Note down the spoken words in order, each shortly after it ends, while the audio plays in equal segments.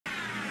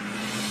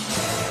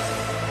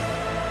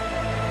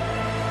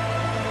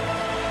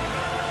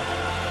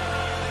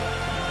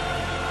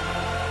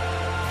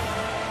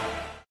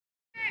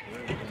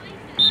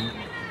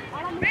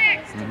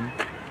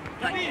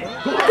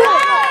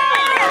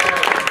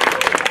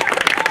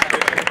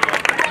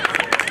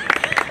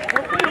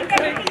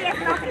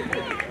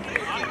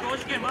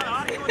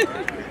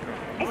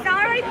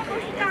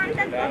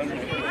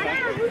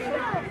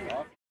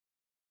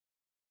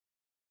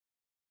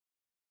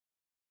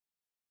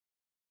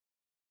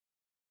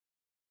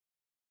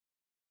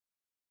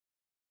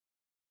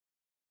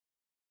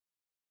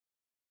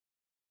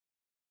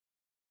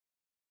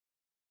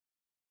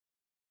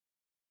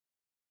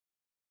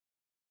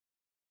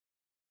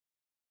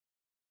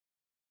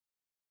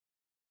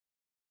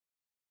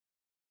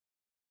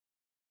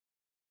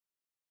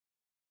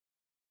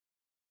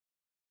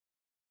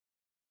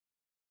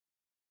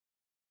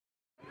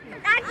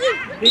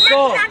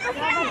Nico!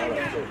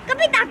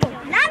 Capitato!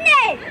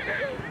 Lanne!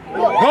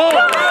 Go!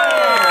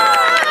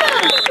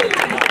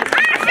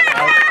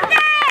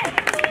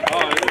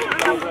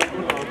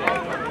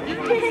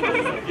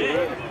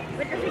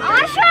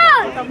 Asho!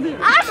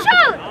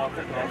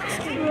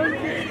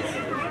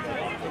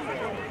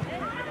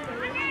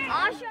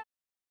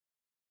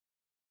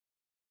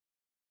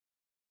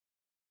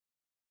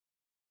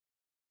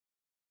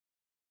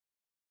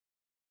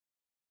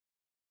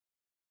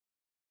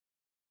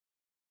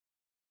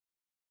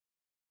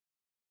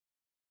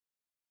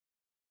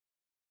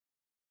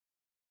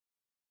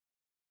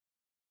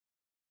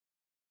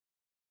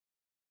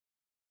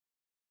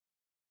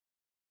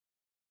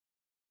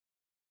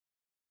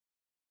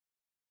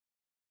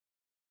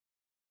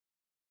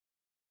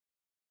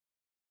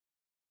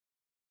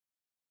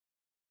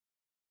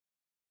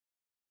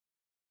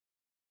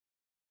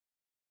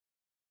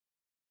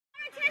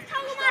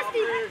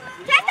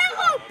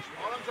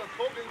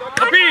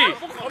 Kapi!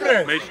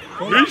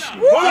 Mich!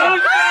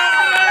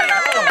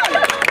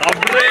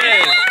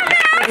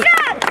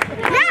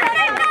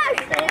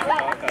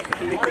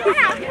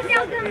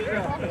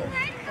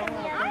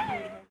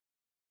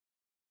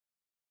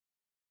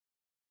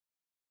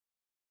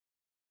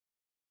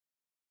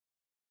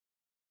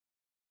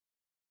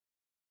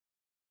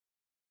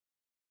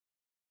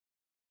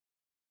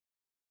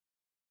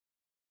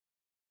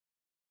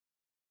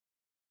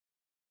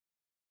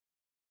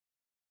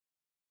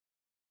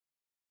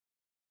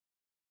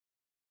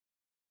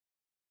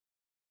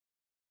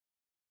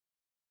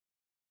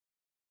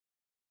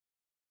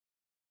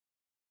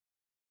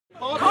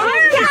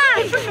 Dobre!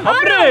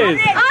 Dobre!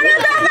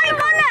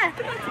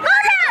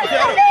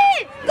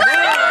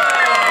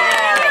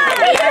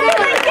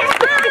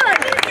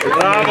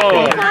 Bravo!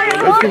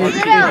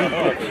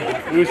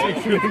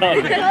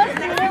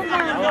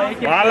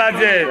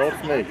 Молодец!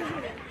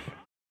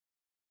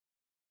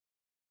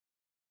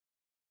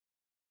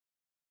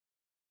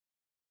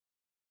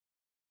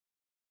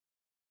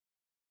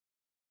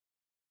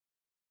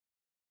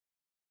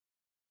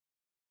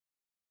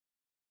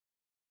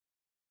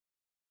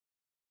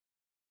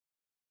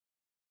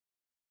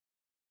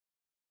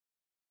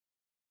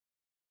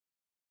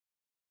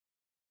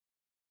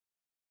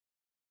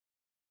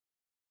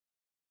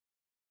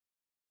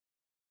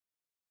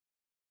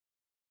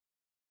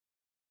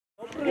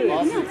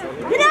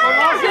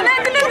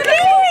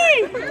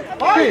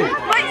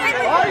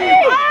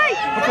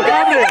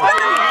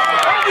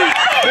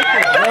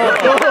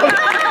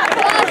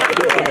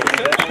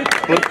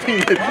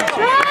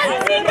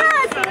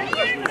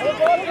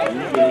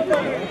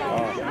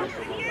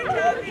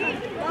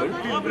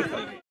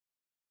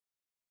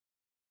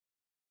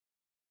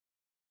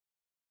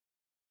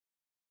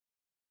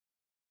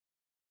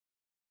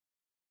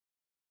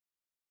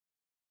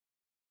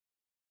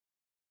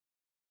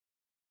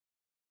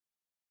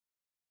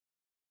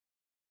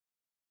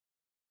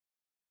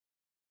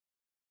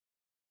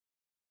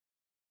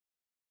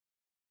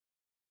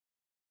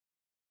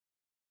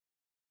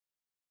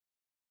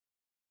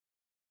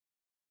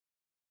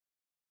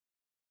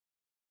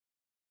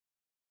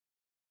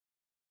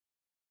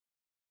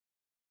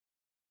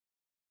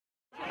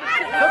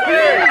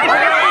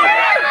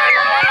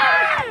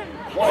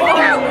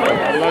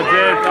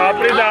 Молодец,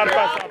 apri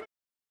darpa.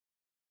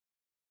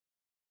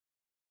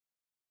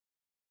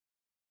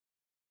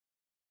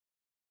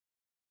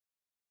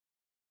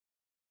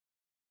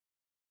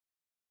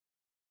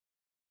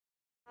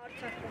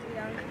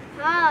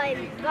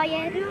 Hai, waar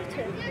jij doet,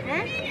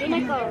 hè? In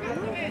de kant.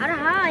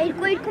 Aha, hier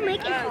kon je kom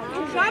ik in.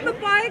 Samen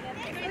pijk.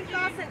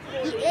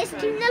 Die is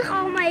toen nog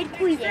allemaal hier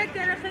kon je. Kijk,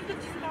 daar gaat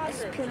het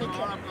spazen. PYUNIK2.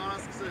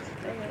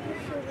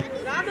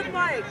 Samen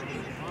pijk.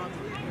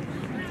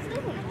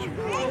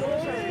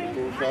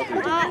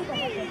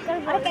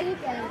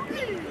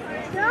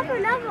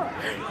 Lavo.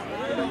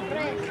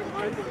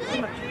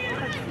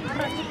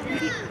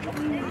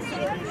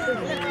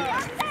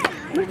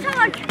 Moet je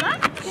wat gaan?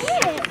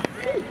 Nee.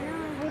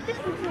 Wat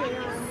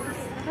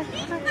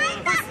is het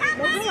nou?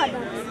 Wat doen we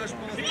dan?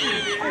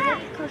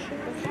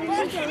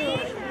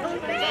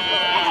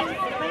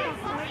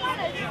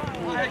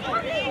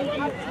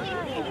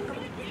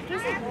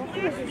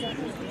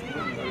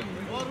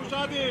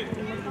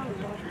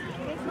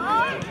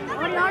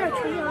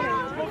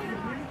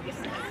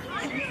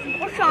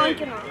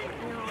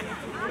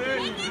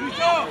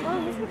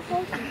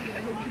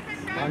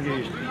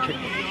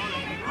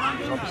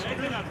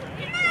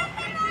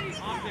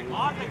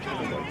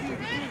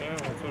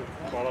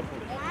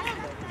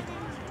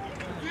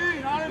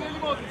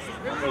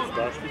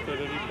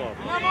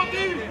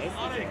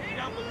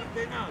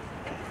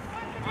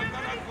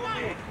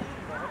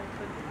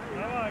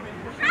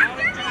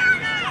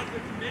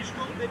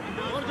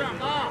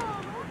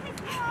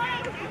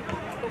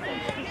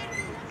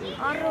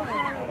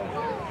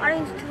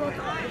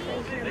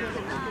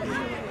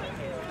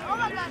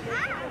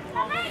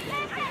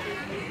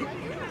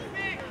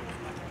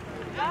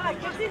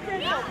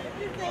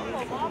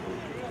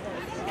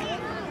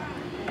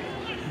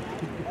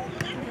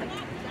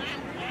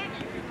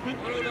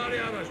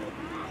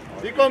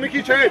 Niko,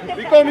 Miki Chet!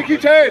 Niko, Miki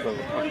Chet!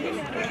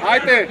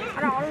 Ajde!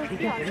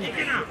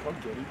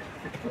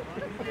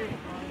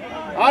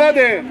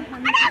 Arade!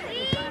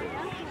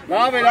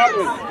 Nabe,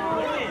 nabe!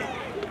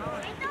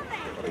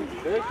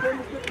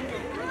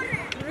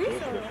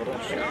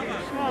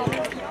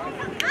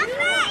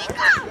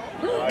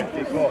 Ajde,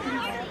 Niko!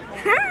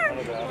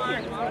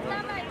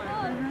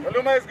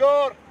 Kaluma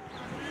izgor!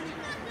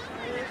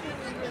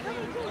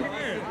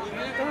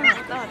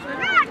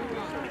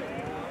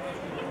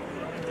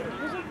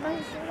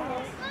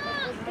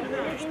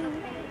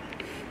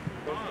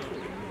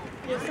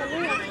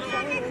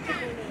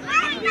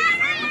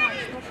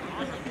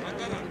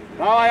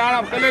 Давай,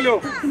 Арам,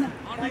 Халилю!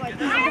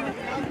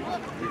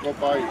 Niko,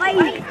 pai!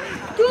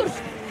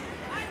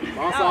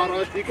 Masa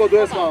arăt, Niko,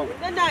 dues m-am!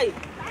 Nenai,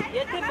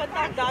 եթե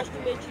մտար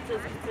դաշտում էջից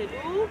ես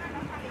գցելու,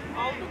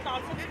 ավտոտ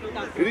արցեք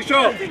մտար։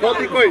 Իրիշո,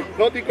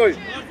 թոտիկոյ։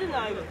 Իզն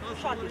այո,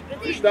 ուշադիր։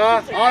 Իշտա,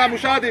 Արամ,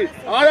 ուշադիր։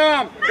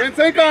 Արամ, տենց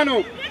ենք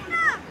անում։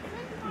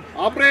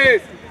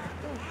 Ապրես։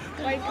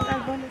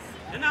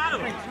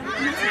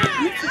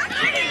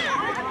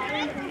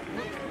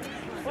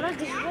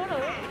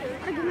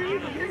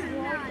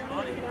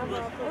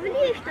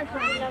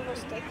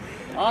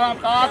 Արամ,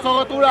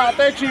 կաղացողը տուրա,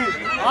 ատե չի։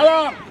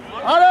 Արամ,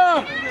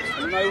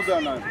 նայ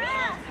ուզանայ։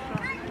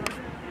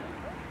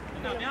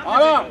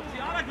 Արամ,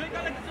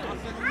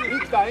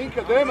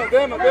 ինքը, դեմը,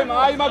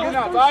 այ մա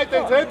գնաց, այ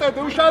տենց, հետը,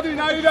 դու ուշադիր,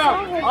 նայ իրա։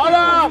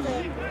 Արամ,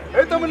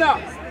 հետը մնա։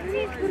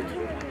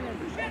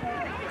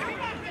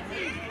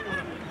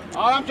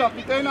 Արամ ճատ,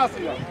 մի տենաս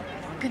իրա։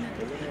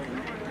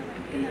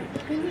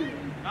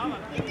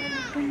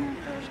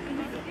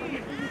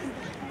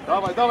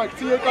 Davay,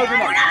 kısa yekar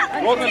bina.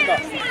 Gornin da.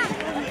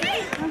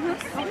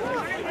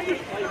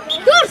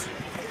 Dur!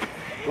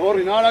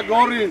 Gorin, hala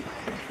gorin.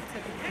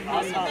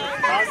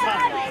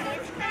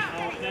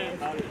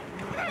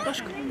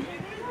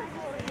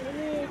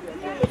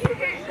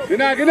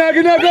 Gina,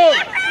 gol.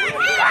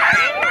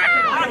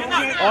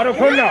 Arı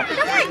kolla.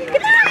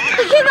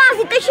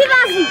 Taşı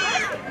bazı.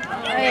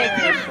 Evet.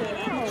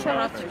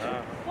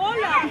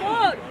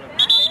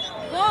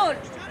 Gol.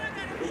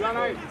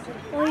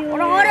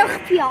 Oraya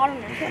xpiyarım.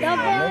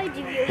 Davay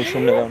diyor.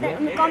 Kuşum ne var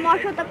mı?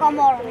 Kamaşota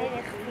kamarım.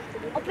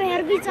 Ope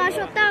herbi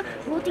çaşota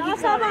buti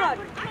Ասա վար։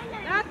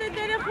 Ռատե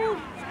դերեխու։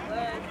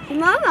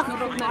 Հիմա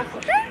վախում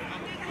մարկոտը։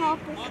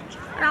 Հապուս։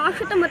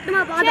 Ռաշոտը մտնում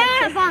է բադա։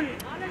 Չէ, բան։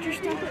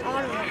 Ճիշտ է,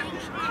 արում։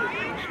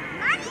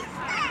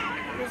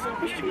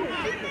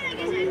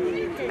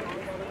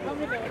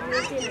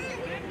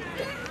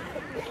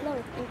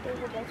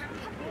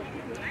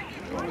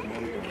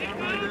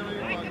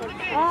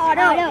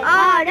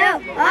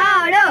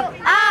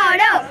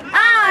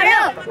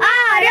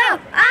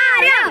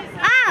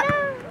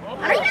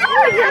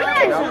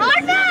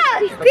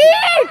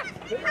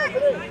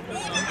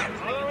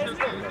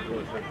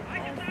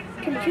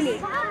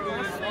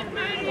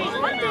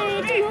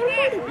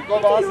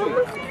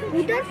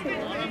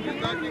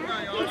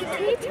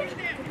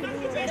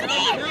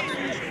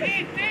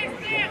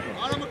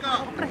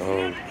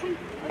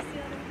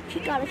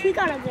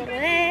 Şikara zero.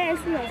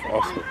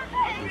 Aslı.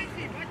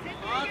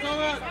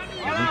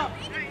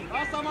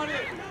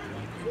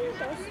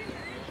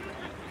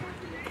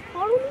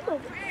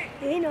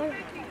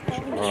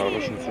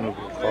 Arasın şunu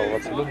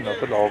kahvaltılı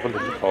nakıl ağıl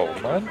edip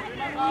ağılman.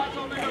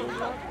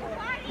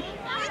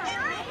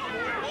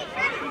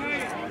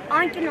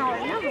 Ankin ağıl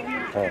ne bu?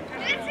 Ha.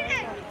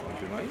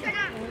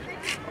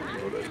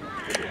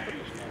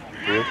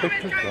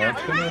 Perfect.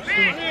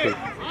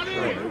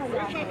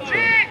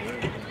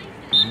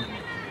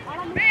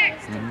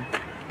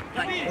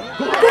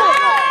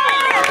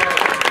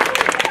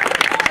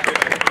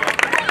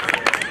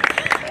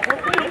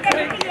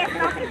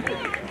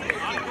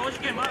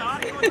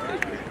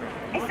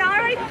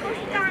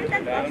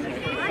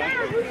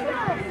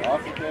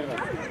 Ganz genau.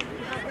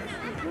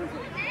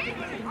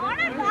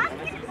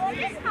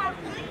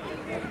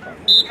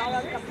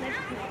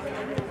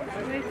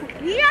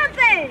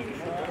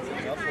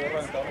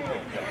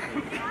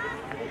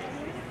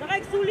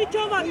 Դրանք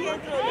սուլիչով ան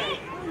կենտրոնը։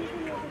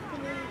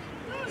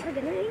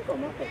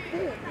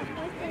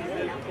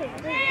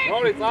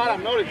 Նորից, Արամ,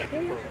 նորից։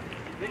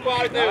 Նիկո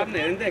այդտեղ։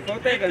 Ընդ է,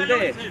 կոտեք, ընդ է։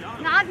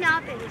 Նավ։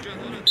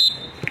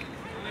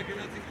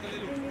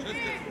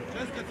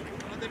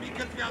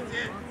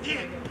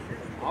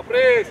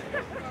 Ապրես։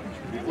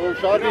 Նիկո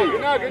շարի։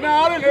 Գնա,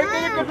 արել,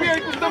 հետևի կպի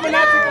երկուստը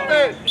մնացի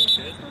կտես։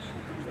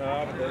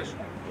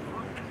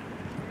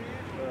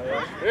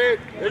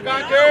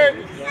 Եկանք հետ։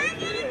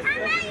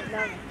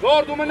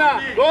 Զոր դու մնա,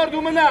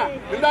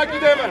 գնդակի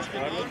դեմը։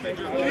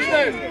 Իշտ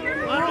ես։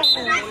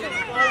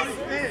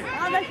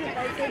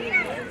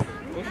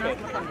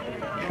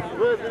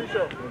 Դու ես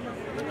գրիշո։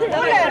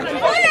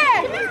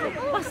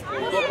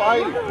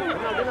 Պայի,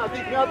 գնա,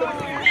 դիք մի հատը։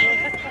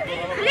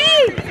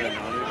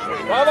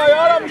 Davay,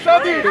 Aram,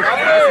 ușadit!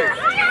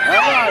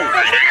 Davay!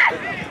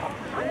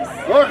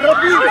 Zor,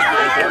 răpi!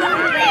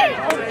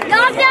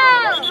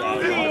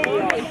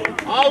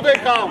 Au de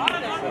cam!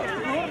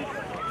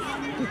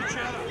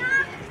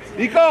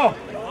 Nico!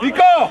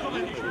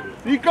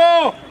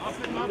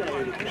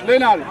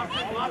 Շլեն արի։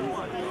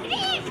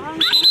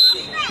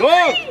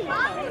 Գոր։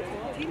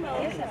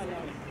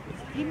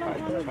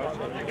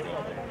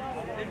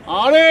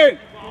 Արեն,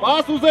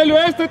 պաս ուզելու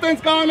ես, թե տենց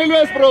կանելու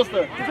ես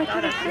պրոստը։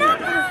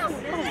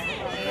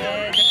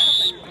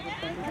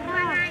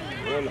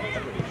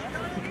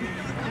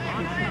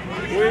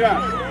 Ուիրա։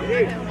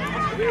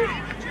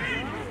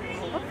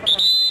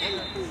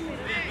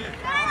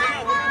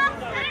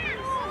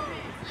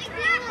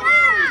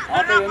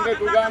 Ապե ընդ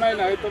կուգանային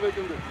է, հետո վեք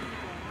ընդ։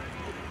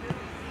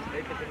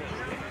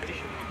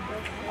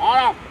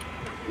 Արամ,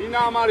 ինը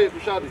համար ես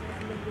ուշադի։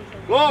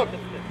 Գոր,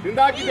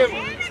 գնդակի դեմ։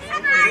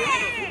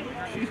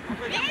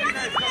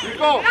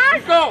 Վիկո,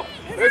 վիկո,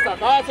 հեսա,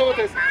 տաղացողը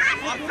տես։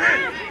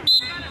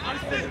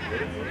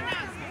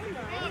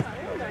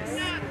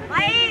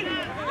 Այն։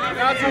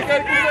 Նացին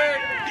կերկուզ է։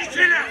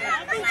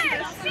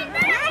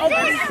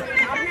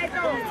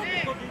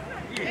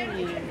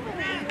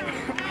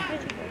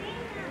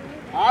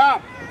 Արամ,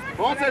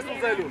 ոնց ես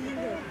ուզելու։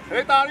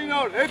 Հետ արի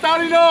նոր, հետ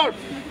արի նոր,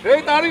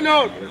 հետ արի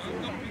նոր։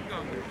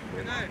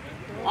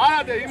 Արա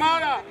դե, հիմա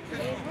արա։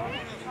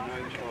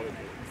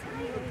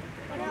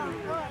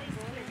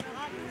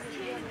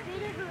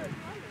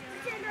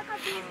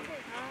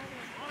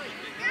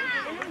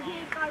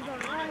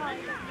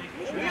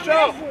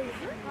 Շիշո,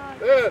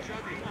 էր։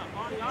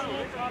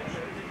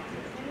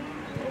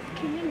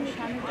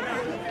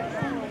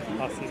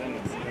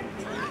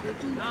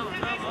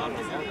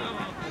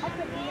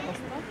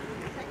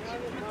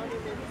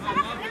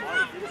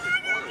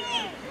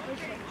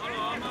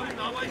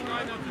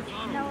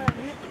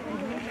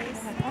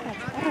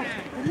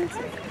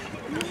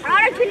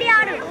 Ara chuli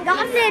ara,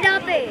 dape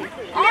dape.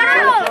 Ara,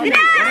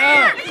 gna.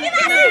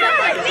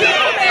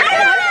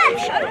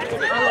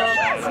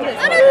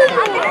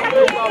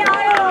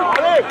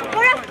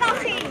 Pora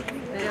kaxi.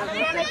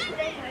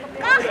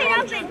 Kaxi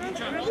dape.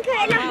 Ինքը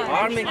էլա։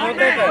 Արմեն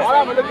կոտեղ է։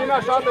 Արամ, էլը գինա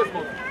շատ ես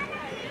մոտ։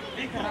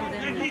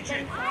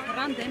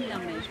 Ռանդեմլա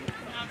մեր։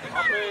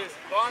 Ապրես,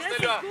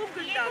 դոանստելու է։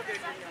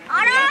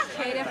 Արա։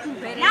 Շերեֆուն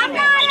բերել։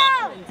 Լավնալո։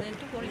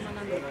 Ձենտու որ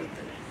իմանան որ։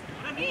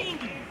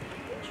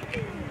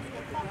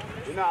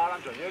 Գինա Արամ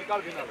ջան, երկար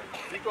գնալ է։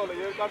 Նիկոլը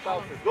երկար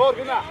տալսես։ Գոր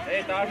գնա։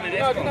 Էդ Արմեն Գնա,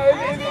 ես գնա,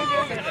 էլի։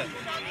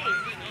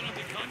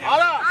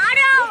 Արա։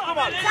 Արա։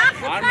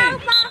 Սախտау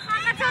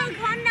խաղացան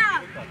քաննա։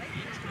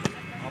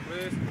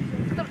 Ապրես։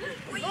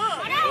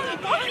 Արա,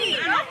 կողի։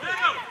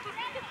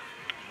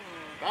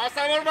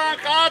 Դասավորման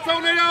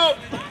կացողներով։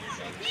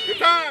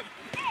 Գտան։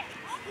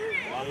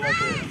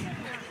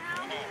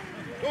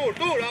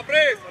 Դուր,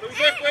 ապրես,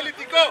 ուժեղ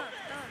պոլիտիկո։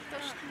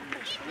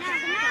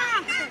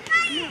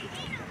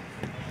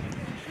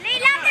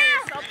 Լիլանա։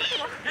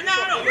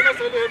 Գնաս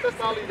էլի հետես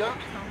տալի դա։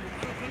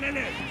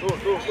 Դուր,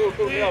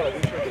 մի արա,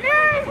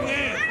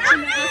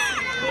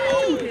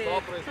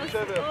 ապրես,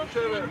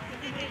 ուշև է։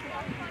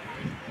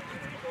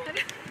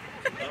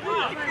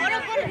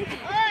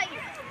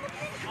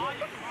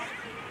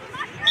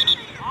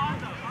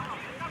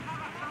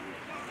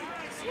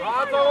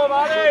 Կացողով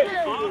արի։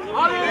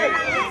 Բայ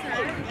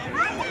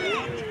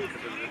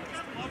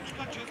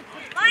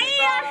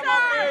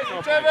Աշոտ։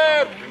 Ուշև է,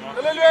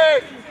 ելելու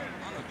ես։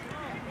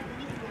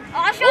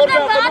 Աշոտը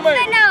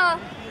բացնելա։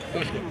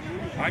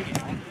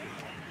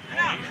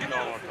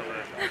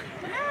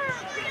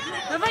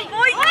 Давай,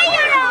 Ոյ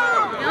այրա։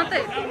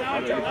 Յանտե։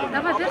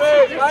 Давай,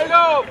 Ապրես,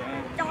 գայլով։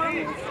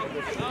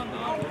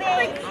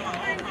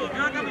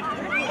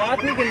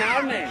 Պատմի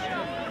գնարն է։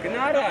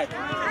 Գնար այդ։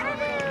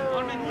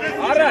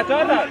 Առաջ։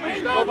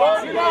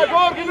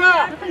 Գոր գնա։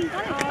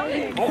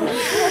 Ոչ,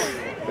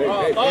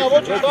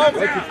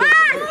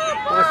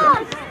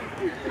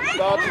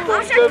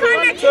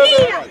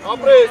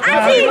 ապրես։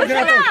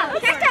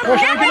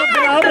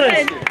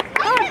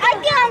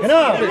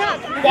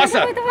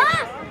 Պասա։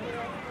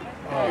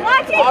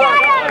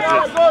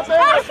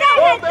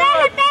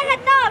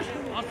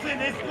 Ասեն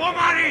ես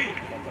կոմարի։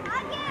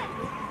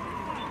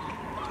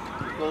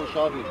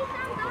 Շարի։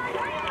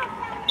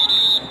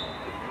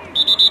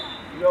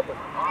 Յոպը,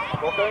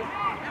 ոքեյ։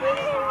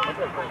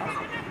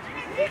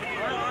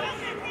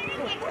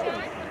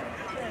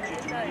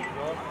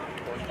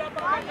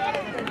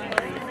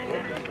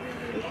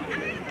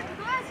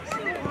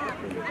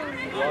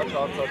 Յաչ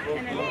արծակով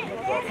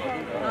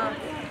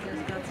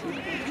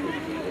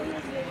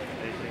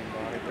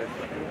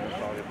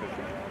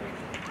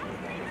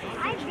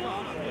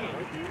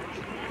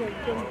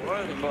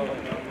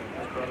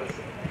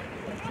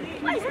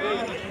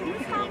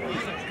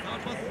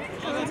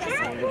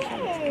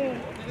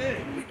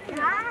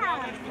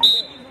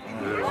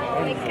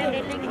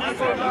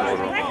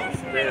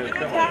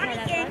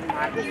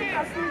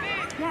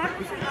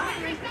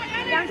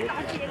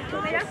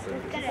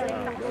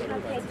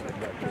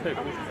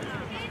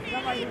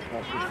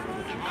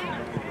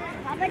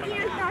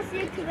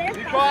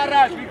Վիկո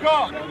առաջ,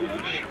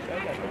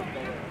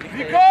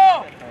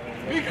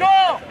 Վիկո,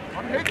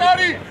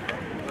 հետարի։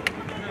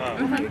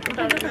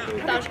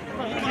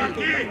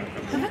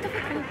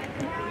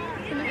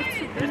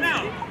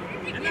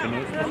 Չնայած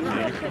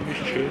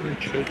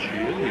չէ, չի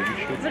էլի,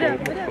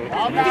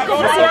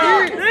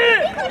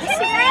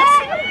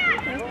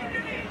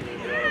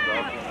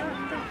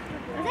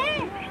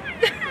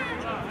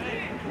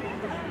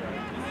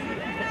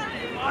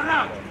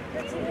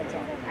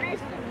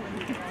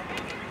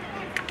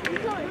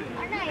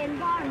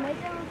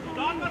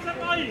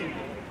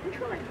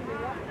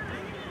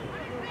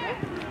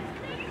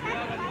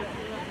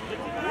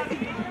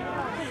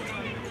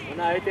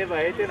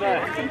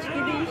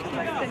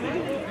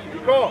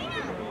 Niko,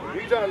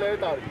 Victor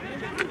Letar.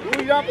 Du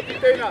iam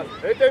պտիտենաս,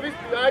 հետևից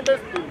այդ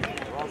ես դու։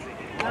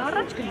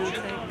 Առաջ գնաց։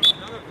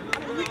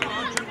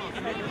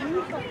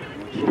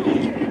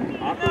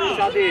 Արտուր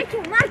շատի։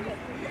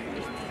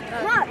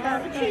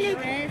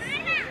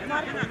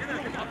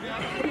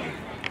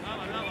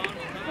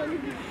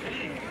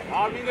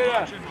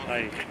 Արմիները։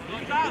 Այ։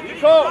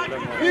 Նիկո,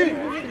 ի։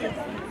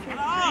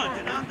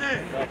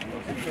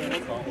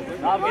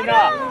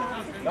 Նամինա։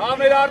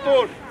 Նամեր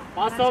Արտուր,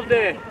 pasov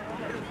de։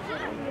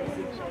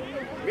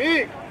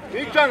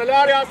 Vikcan,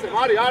 hadi asım,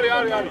 hadi.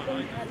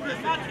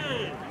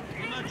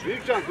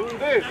 Vikcan,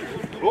 dunde,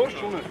 boş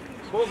şunu.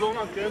 Boz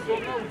ona,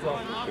 telefonuna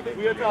uzak.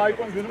 Bu yete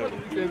iPhone günüme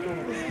tuttu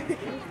telefonuna.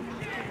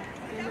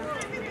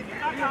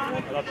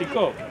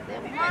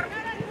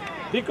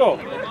 Tiko.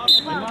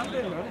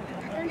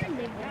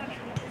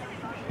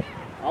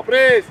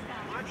 Apres.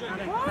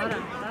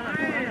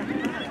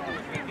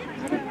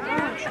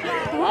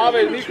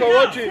 Abi, Niko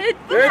oči,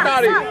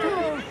 Petari.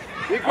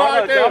 Niko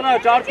ajte.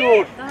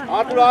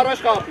 Artur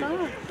araç kapı.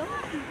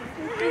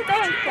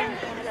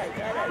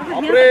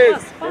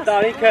 Apres.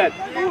 Petariket.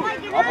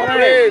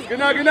 Apres.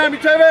 Güne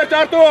mi çevir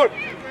Artur.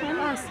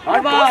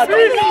 Arbat.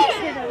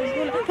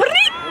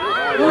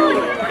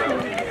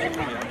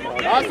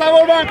 Asla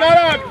vurman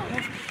Karak.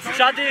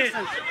 Şadi.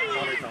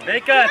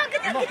 Beket.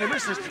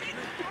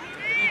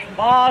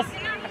 Bas.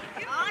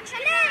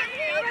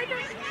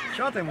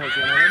 Շատ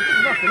էմոցիոն է,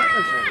 ուղղակի նա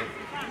էս է։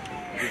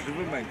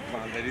 Դժվում ենք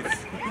բաններից։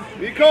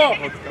 Նիկո,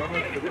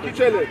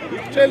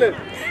 իջել է։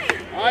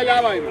 Այ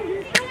լավ այն։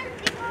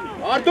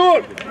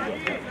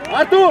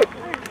 Արտուր,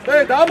 դե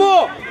դամո։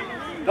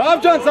 Դամ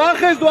ջան,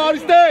 ցախես դու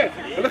արիստե։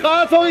 Հələ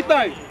խաղացողիդ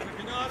նայ։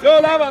 Всё,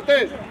 լավ է,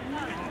 տես։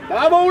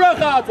 Դամո ուրա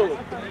խաղացող։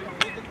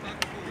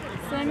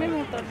 Սամի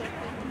մոտա։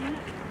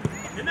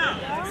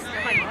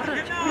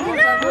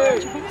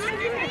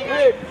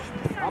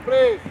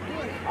 Ապրես։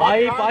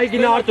 Pay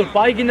gina Artur,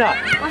 pay gina.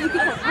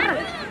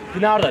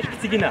 Gina Ardaş,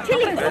 kısı gina.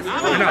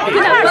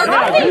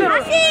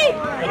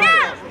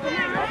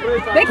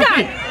 Beka,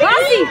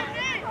 Vasi.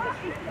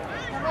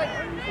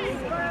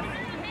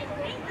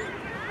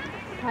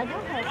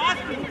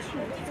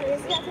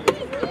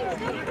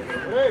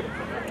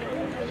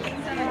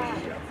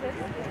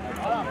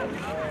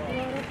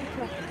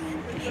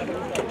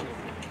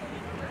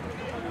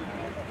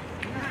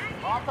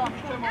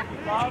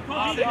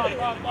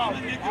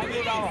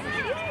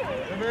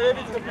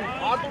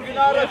 Artur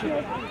gina araç.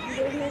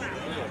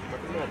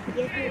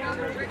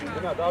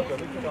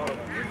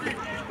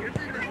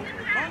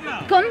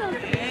 Kon.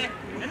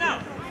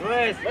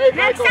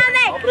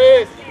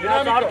 Apres.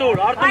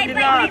 Artur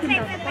gina.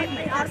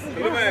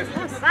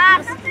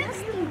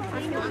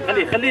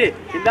 خلي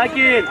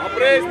كنداكين.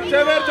 Apres,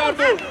 çevir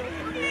Artur.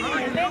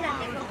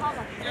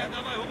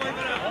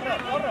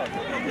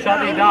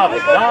 Şadi dav.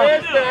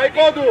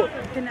 Aykodu.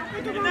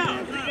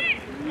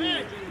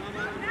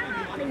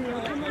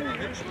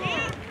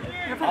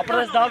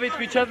 Apres David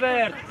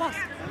piçevert.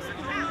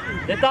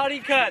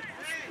 Detariket.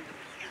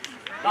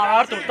 Tar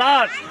Artur,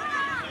 tar.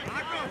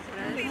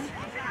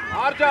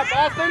 Arca,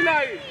 bastın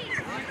lay.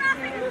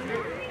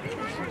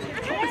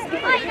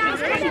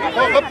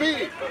 Kapı.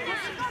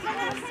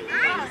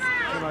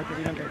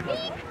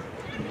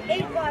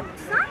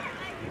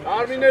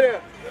 Armin nereye?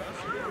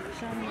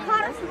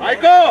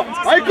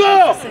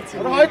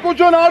 Hayko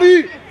Can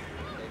Ari.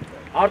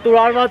 Artur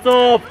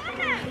Arvatsov.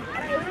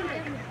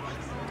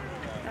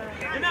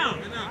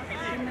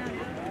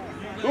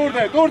 Dur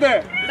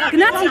de.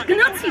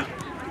 Gnaci.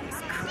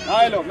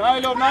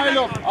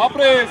 Nailov.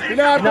 Apres,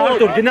 gine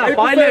Artur, gina,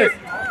 payles.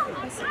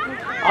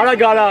 Ara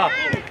gara.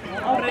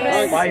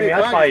 Pay mi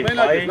at pay.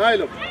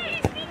 Nailov.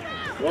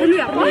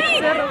 Geliyor. Oy.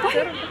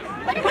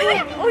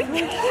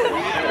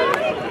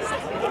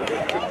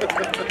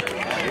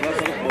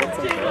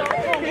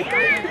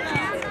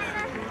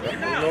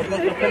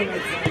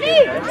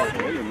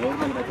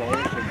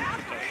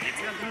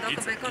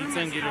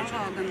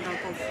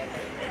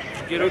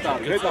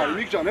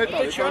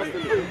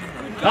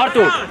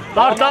 Artur,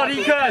 tar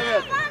iket.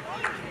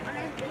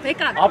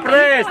 Beka.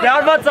 Apres, de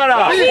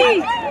Arvatsara.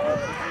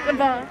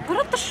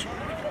 Kuratuş.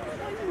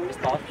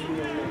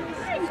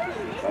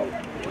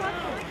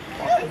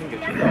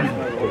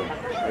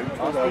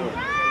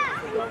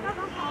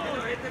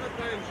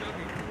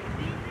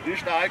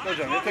 İşte Hayko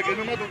Can, yete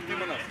gelime dur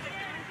dimanaz.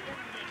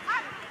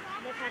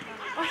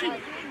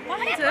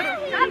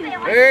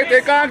 Hey,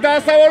 tekrar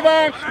daha savur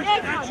bak.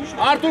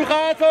 Artur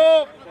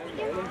Khatsov.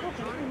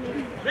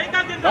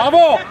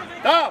 Bravo.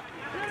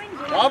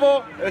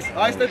 Bravo. Es,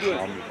 ayste dur.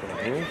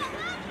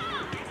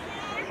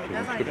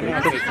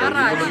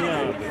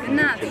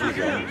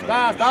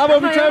 Davo,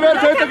 biće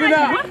verč, eto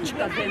gina.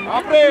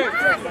 Naprijed.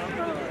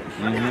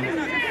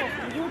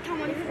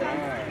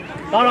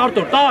 Tal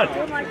Artur, tal.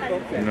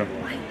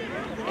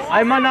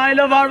 Ayman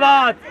Ayla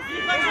Varvat.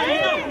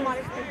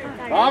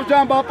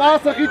 Davcan, ba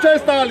pasa, hiće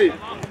stali.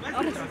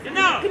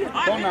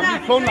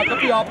 Sonna,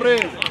 kapi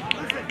naprijed.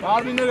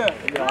 Darminere.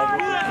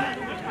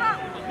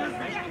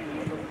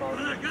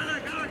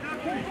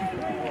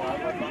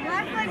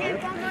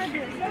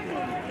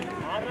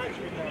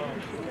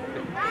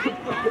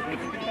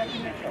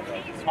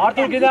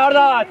 Artur gider de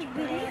aç.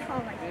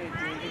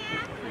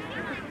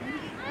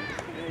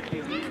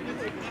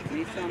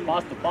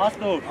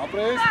 Pastu.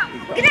 Naprijed.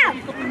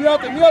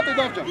 Mijate,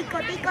 Davcan.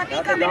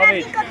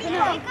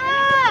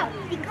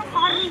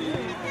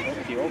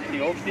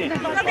 Opti.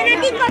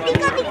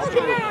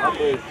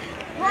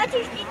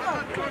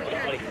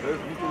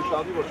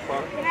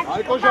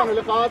 Aj, kožan,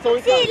 ili kada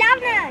ovih Si,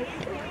 lavne.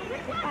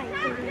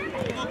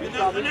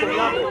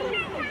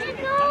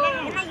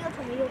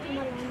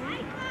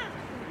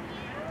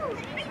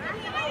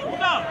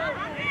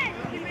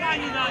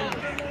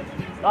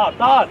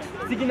 Tal.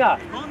 Sigina.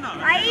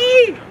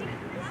 Aí!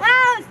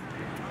 Vamos!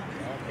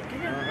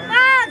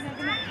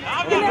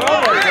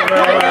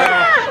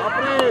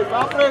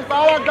 Naprijed,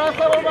 salak, da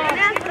se vama.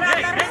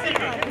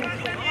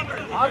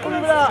 Ako mi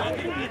bra.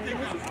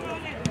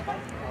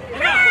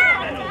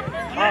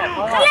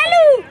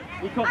 Lalu!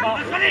 Iko ka.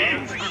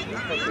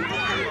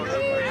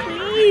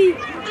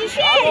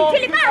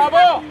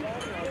 Bravo.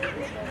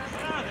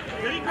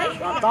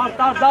 Tal.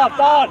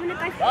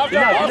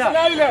 Davcan, asın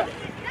aile.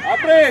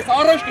 Naprijed,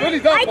 sarhoş öyle Ay,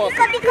 zapma.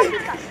 dikkat.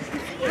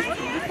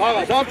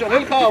 Bak, Davcan,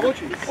 el kağa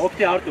boçi.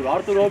 Opti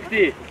Artur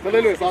opti.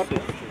 Kılelo sartu.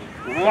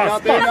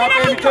 Pas.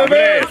 Biće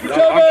verč.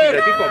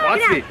 Tiko,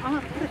 baci.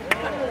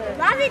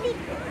 Vazedi.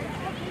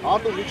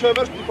 Artur, biće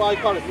verč, ti pa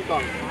ajkare, ti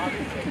tamo.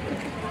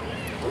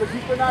 Ole,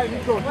 biće naj,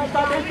 Niko.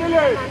 Šta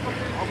desile?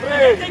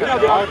 Naprijed.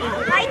 Ajde,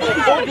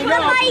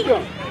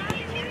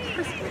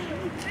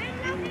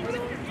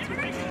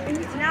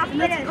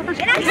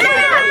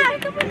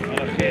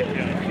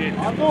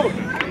 Artur,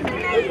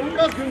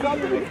 Lukas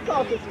gündemde ne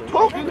tutardı?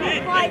 Çok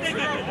güzel.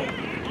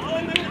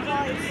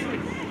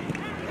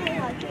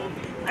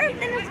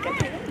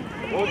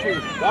 Oči,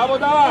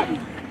 bravo, davaj.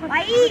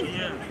 Ay!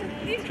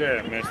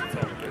 Če,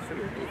 mjeseca.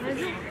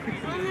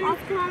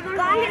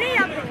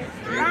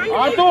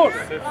 Artur,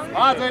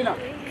 a Zeyna.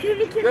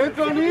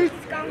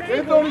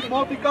 Centralist,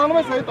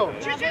 multikalme sve to.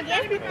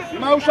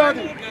 Ima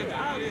ušadi.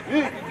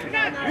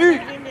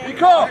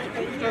 Niko.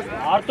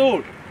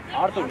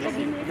 Artur,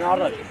 ne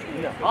ardaş.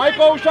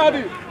 Ajko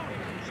ušadi.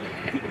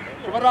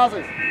 Čuvar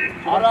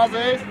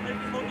razez.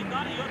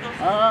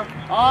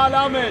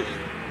 Alames.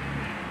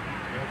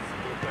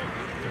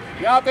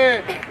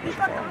 Jate.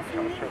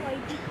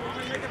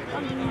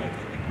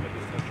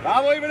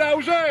 Bravo, Imre,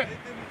 uže.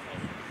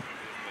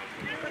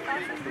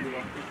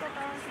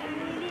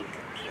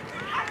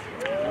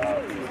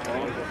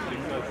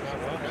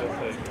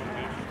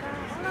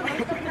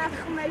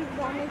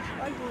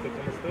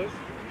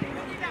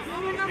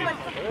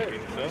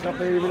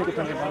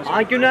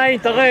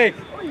 Ankünay tagik.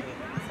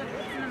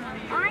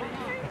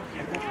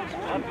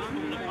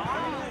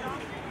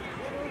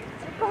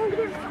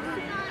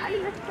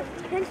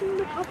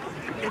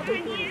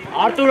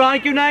 Artur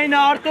Ankünay ne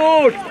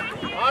Artur?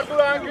 Artur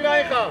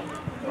Ankünay ka.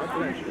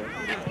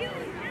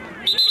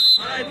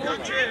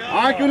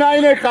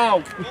 Ankünay ne ka?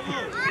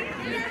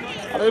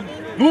 Are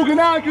bugün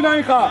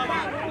Ankünay ka.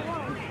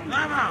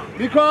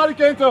 Mikal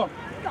kento.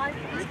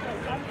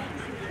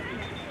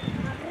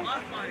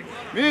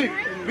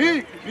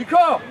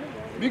 Miko.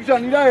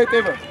 Mikcan ila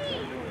eteva.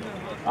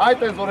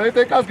 Ayten zor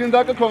etekas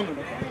gündaka konu.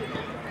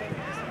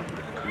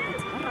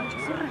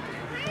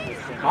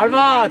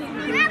 Arvat.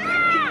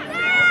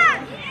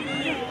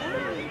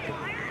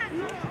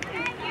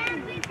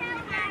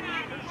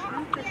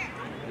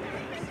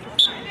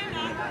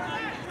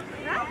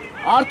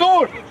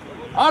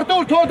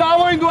 Artur, to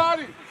davo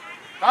induari.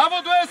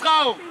 Davo tu es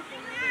khao.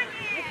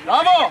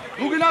 Davo,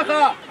 dugina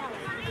kha.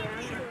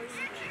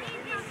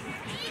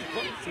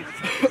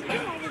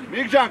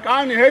 Mikcan,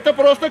 kani, heta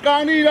prosto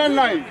kani ilan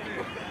nai.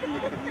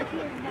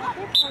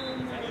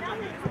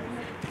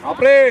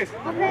 Naprijed.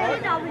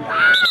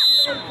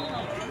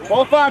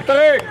 Pofang,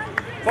 trek.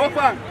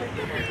 Pofang.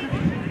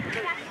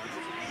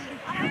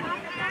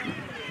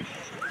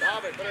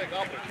 Dave, trek,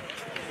 naprijed.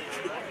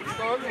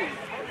 Stoli.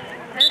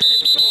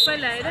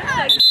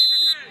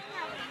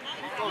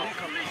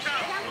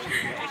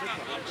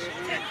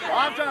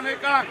 Davcan,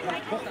 ekran.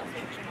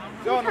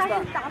 Sve ono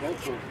stan.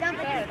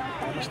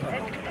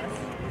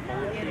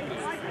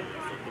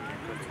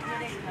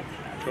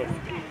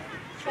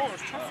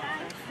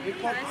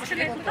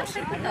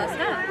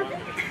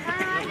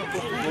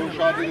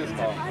 Ušadi je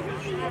stao.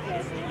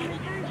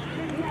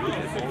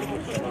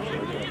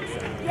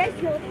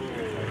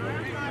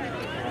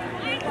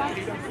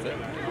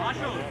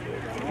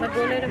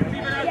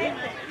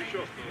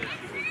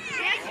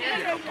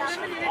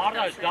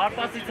 Ardaş,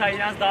 darpası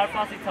çayınız,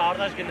 darpası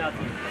çardaş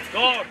gınatın.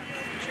 Skor.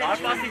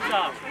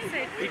 Արպասիցա։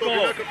 Իկո։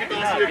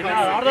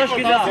 Արդոշ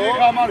գնա։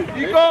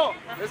 Իկո,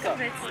 հեսա։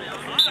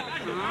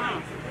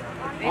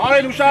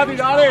 Արել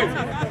ուշադիր, արել։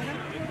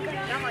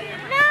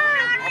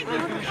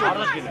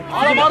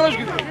 Արամ առաջ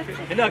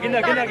գնա։ Գնա։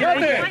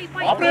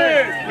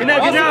 Ապրես։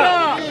 Գնա։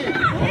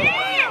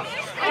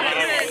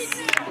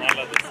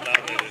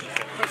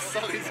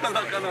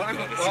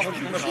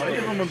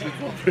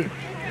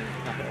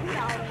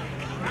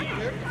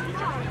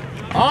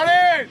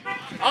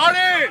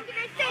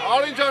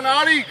 Արին ջան,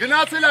 արի,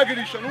 գնացել է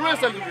գրիշան, ու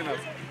ես էլ դու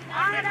գնաց։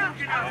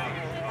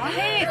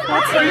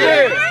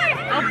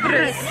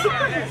 Ապրես։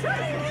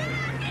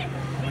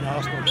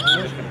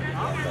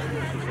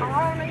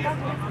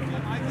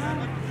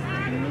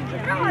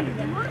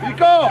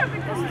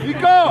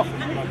 Իկո,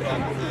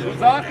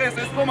 զախ ես,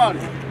 ես կոմար,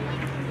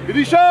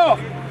 գրիշո։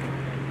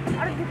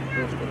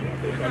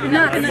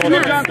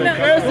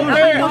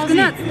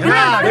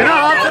 Գնա։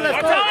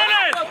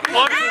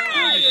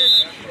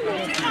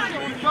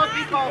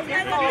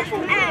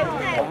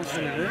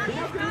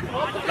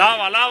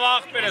 Լավ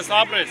աղբեր ես,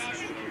 ապրես։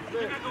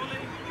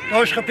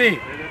 Տոշ խփի։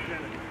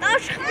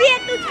 Տաշխպի է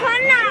դու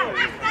թանա։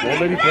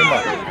 Ոլերի թեմա։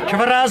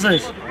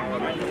 Չվրազես։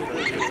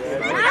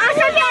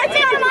 Աշոտ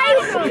յացել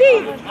մայի խպի։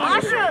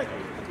 Աշոտ։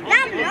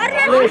 Լավ,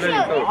 նորնալ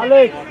աշոտ։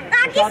 Ալեք։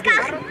 Տակիս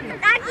կախ,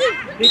 տակիս։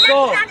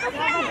 Իկո։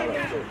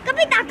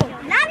 Կպի տակո,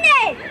 լավն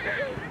է։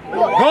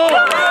 Գոլ։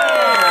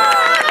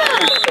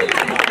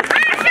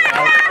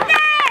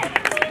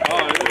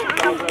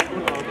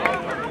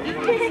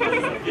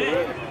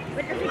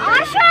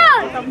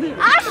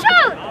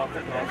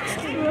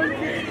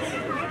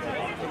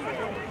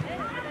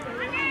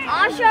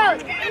 Աշոտ։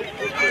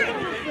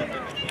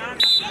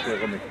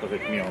 Տեղում եք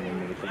տղեկ մի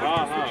անունները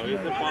տղեկ։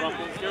 Եթե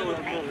պարապոնք է, որ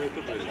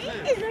հետո բերես։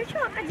 Ես վերջո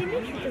ակադեմիա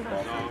 3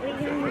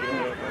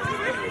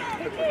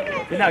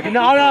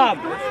 Գնա, Արամ։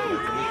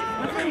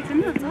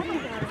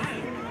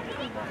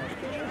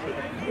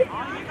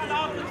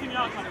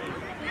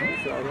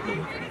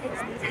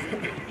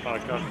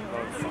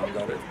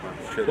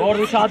 Գոր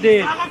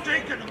ուշադիր։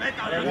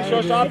 Գրիշո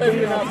շատ ես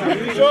գնացել,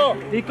 գրիշո։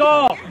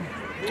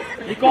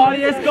 Իկո արի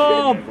ես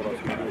կոմ։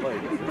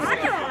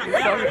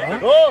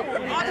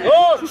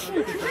 Գոլ։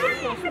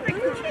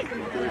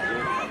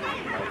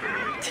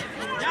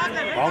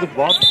 Արդ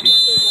բացի։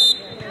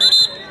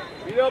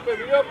 Վիրապ է,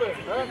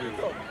 հա,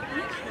 Իկո։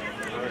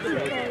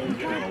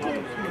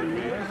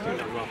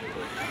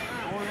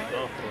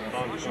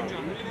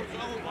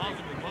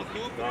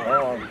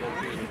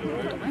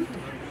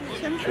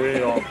 Չէ,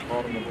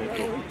 ապարն է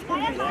հետո։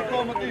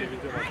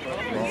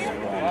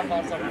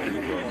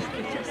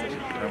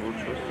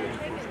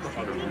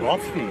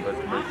 Բացվի,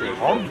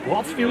 արդ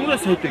բացվի ուր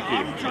ես հետ եկի։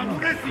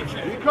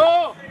 Իկո,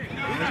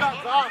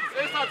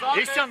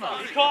 Եսյանա։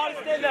 Իկո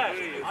արիստել է,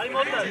 այ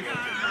մոտը։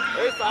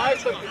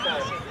 այս տպիտա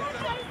է։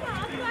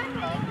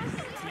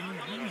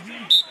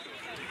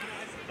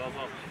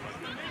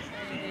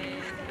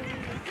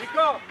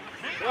 Իկո,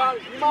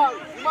 հիմա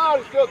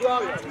արիստել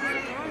դարի։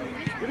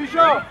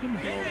 Գրիշո,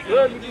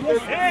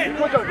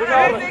 Իկո ջան, գնա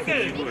առ։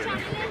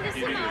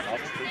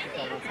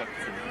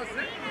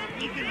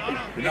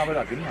 Գնա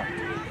վրա, գնա։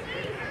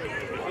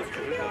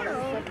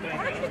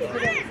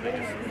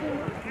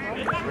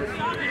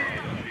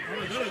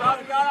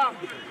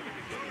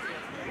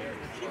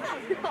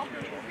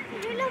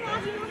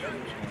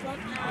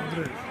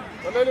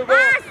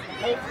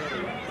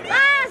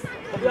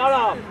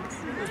 Արամ։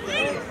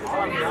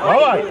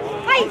 Հավայ։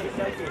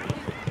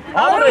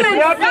 Ապրես,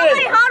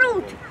 Դավայ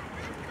հարութ։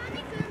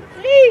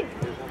 Լիվ։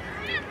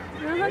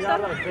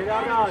 Վերանալ։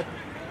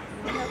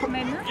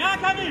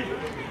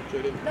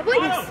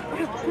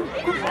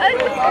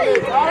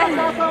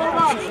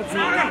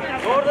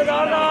 Գորդը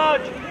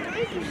դարնաչ։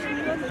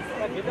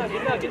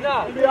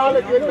 Գնա։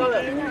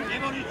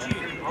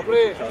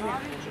 Ապրես։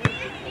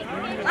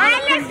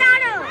 Այլ է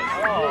սարը։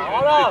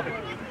 Արամ։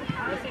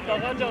 Եսի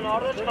տղան ջան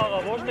առաջ խաղա,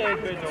 ոչ թե հետ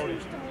բեն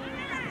նորից։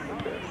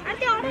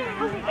 Անտի արը։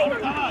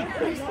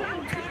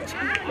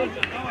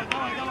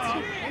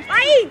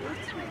 Վայի։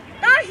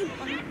 Տաշ,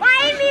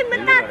 վայի մի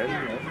մտակ։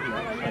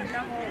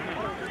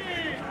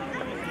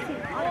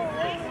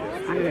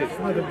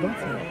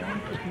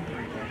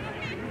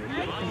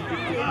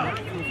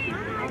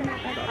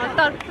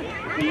 Ատար։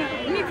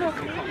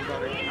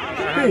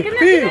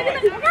 Պի։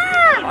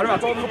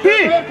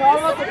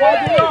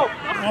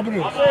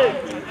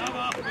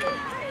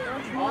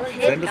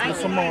 Ձենս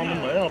լսում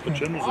անում է, ապա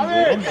չեմ ուզում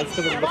որում,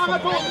 այստեղ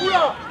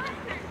լսում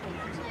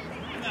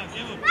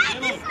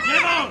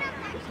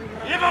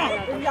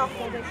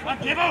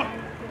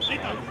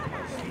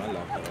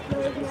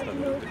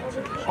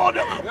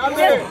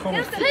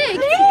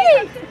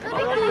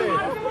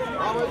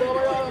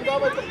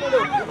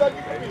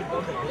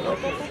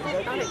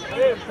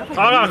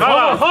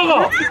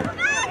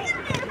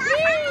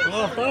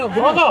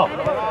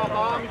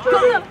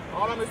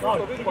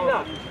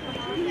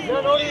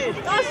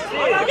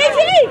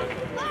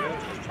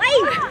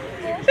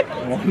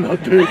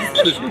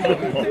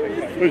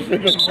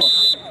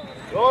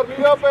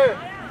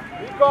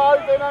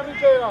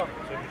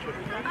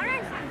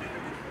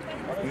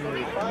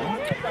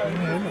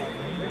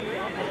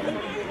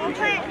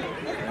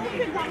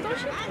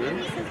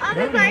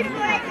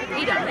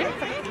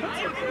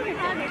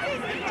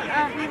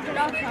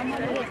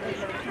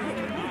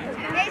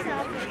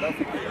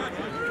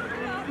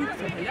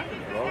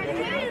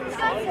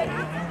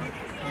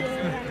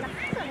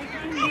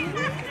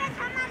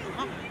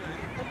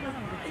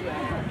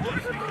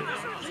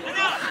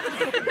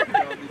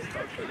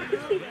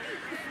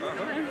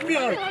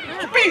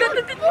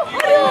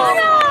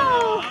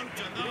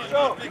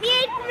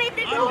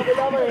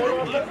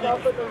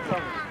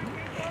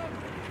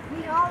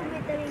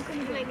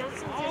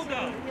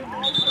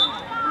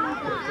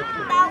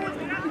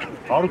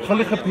هارون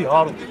خليه خفي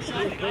هارون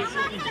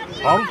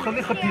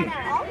خليه خفي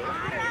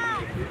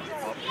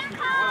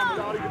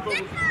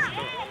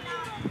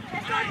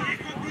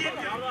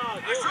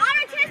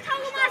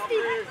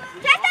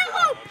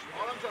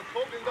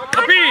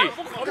خفي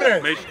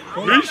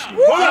مش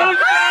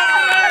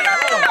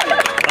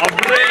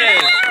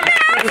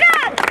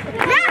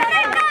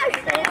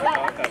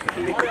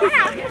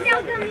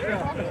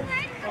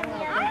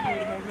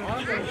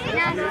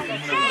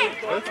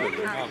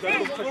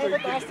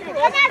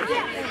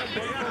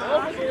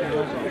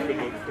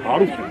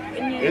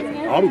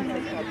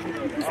هارون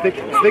استك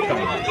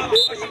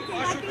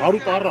هارون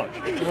طارق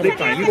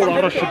استك عيني ولا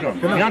عرش شجر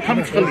يا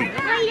كم تخلي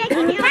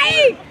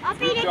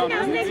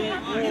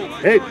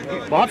هيك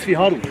بعد في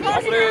هارون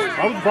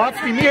بعد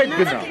في مين هيك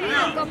بدنا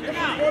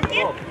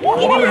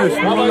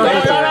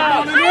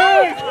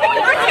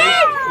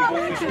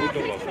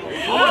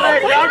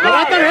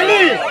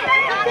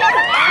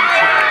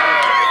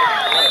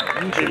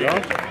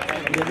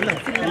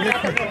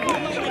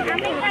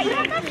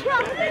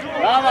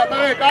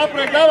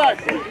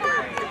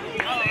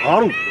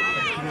هارون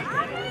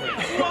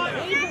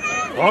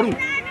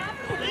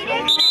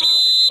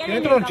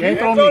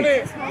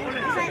Centroni.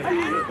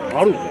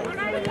 Haru.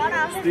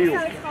 Steel.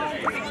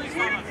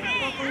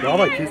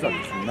 Давай, Кезак.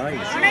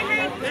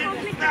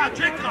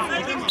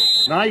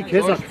 Най,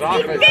 Кезак.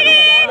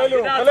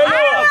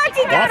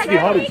 Баски,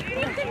 Haru.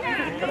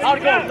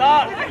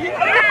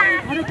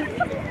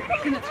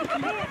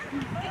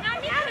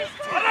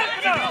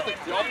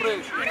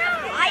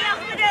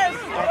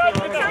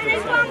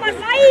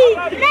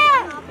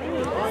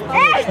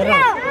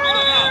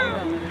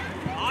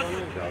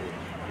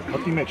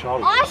 Hadi meč,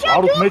 Haru.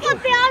 Haru meč.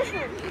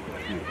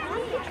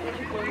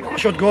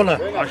 Ašot gole.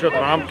 Ašot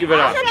ramki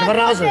vera.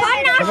 Čevarazes.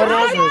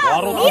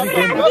 Haru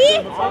deme.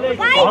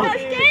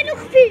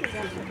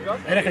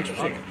 Erek ek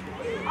spsik.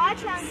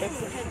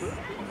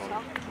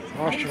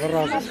 Aš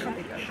čevarazes.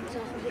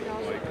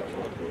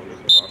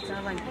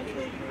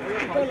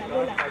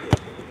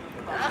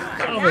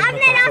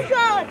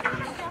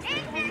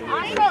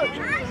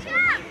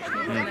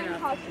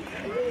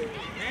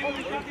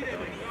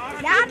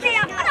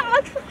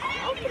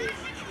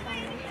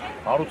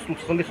 Haru tutup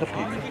sıkılı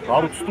kapıyı.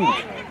 Haru tutup.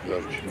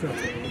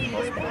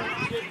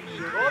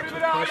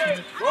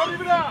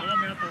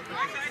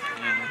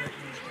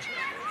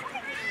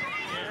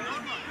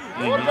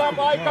 Orada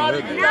Baykar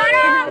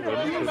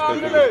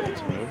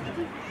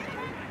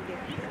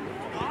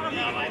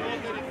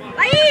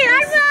Ay,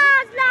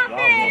 armaz lan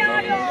be.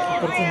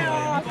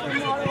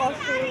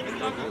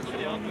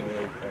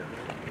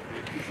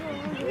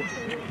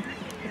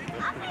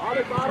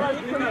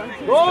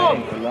 Gol!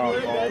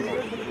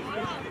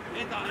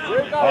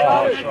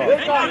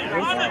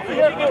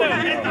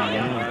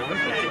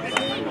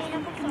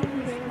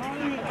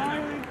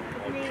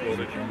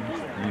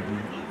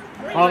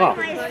 Ağa.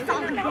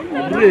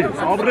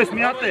 Sabres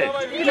miyate.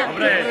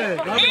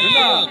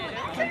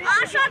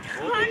 Aşağı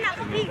tıkana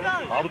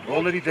kıpığı. Harut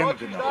goleri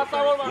demedin.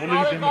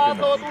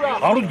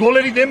 Harut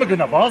goleri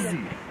demedin. Bazı.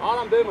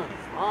 Aram deme.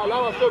 Ha,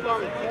 lava što tamo.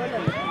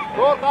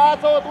 Gol,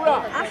 kaco,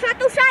 dura. Aşağı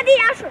tuşadi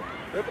aşağı.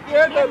 Repeti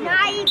jedem.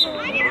 Najid.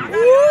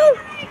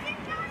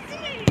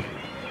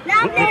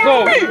 Lavne.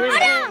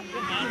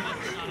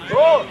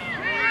 Gol.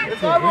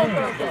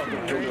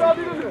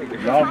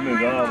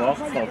 Lavne da,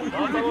 vaksa.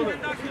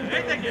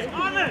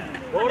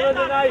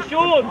 Orada da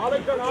şut.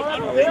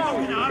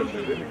 Heli.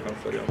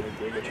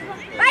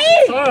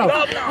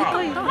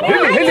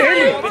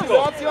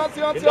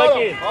 Ciao.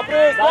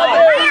 Apres,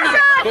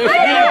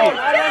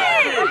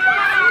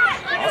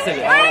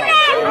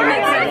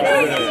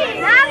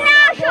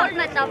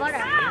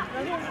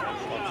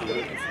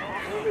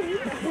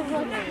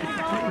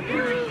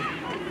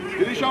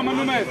 Giriş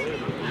numer.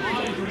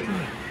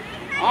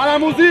 Ana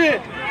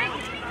muzi.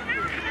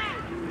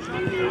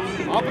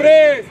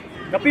 Apres.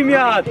 Kapıyım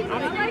yat.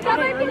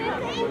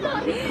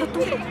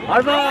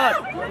 Arvat.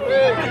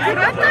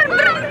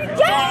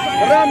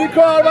 Bra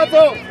Miko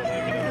Arvato.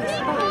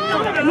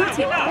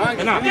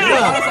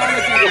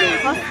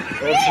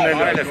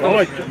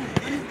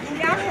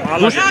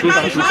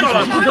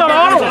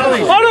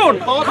 Harun!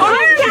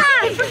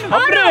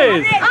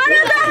 Apres!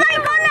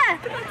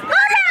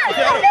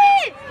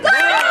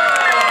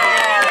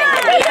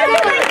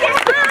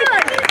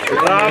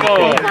 Bravo!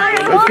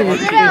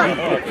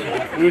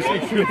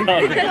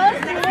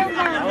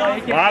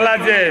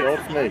 Молодец!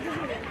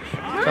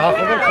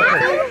 ჩახობენ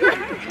ხაფეთ.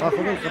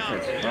 ჩახობენ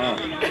ხაფეთ.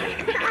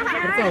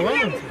 ბრწავა?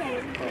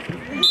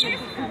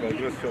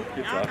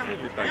 Агрессивки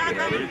цахли так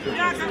говорит.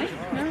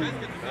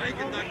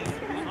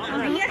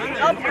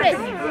 Опрес.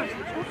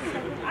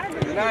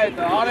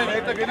 Гинайте, аре,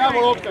 это гина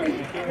волокта.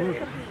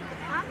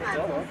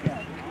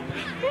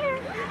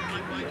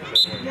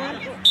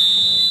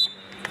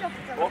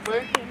 Опе.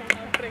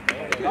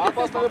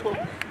 Напас телефон.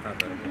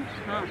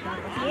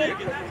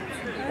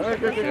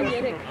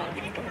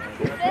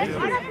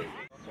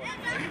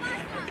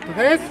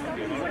 Დღეს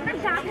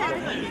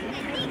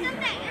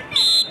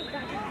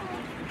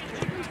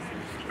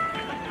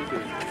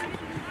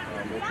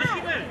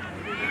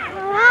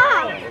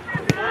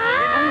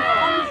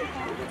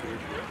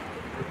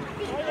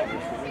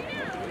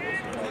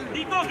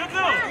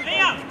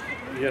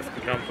Yes,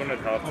 გამწონე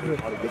თავი.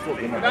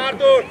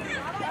 ნარტურ.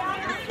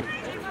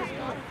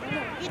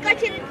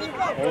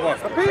 ობა,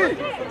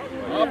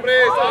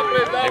 აპრეს,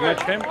 ემე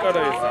ჩემ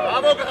კარა ეს.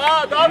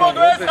 დამო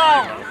დღესა.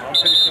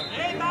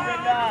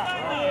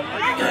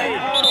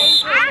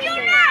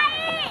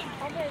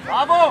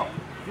 Дамо,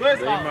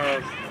 დღესა.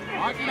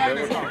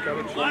 აკინაინესა.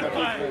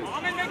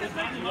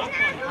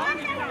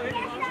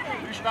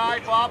 Ishtai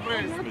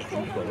papres.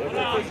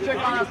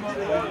 Чеканас.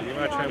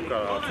 ემე ჩემ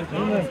კარა.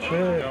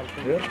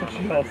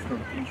 ერთხში ასნა.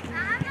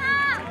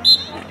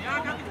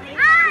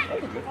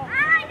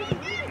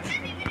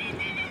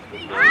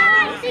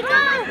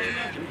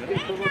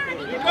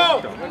 Niko.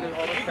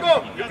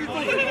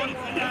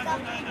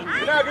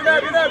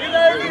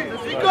 Gina.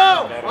 Niko.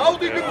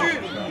 Audi gitti.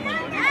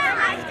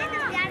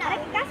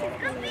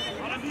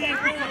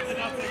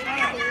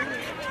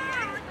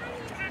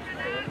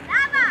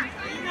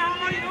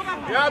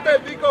 Miate,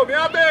 Niko,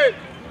 miate.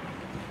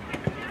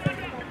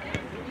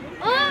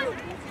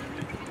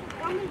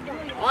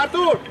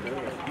 Artur.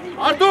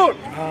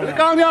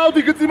 Lekani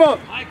Audi gitti mo.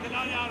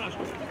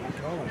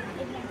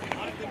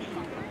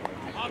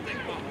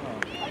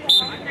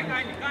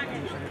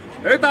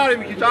 Et are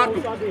mi kiç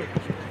Artur.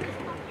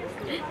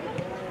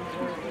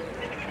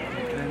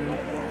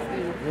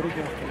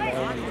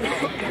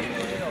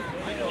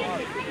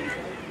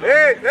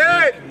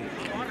 Hey!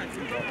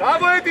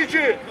 Bravo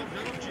etici.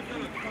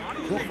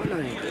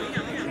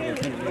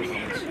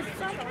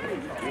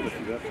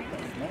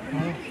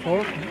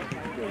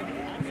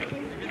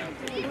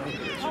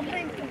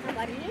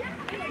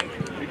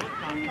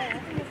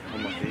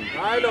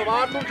 Haylo,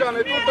 Artur can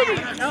et dur tabii.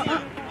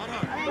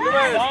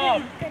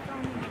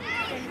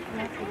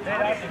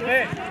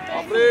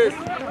 Apres,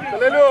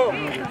 Kalelo.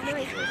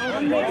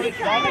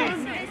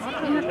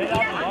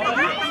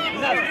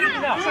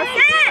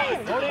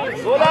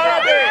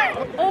 Solade.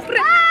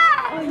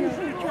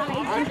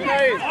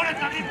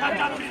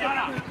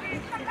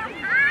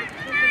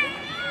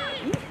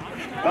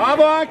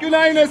 Bravo,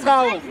 Akulaines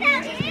raus.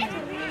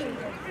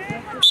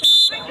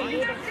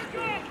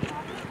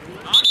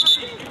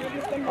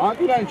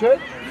 Akulain çek.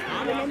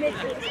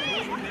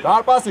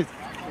 Dar pasit.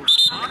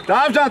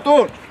 Davcan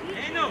tur.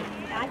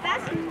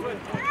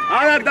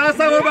 Ayak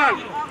dansa kurban.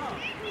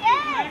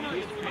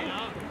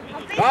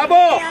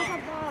 Bravo.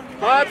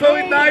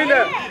 Fatih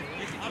Naile.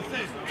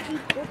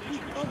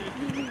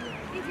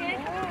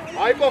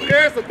 Ayko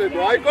kesa te,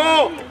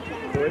 Ayko.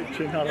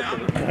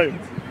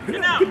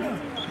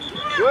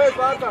 Joe,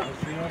 Varda.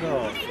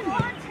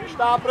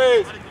 Está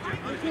preso.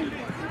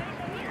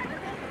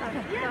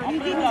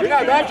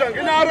 Gina, Davcan,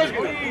 Gina Aroş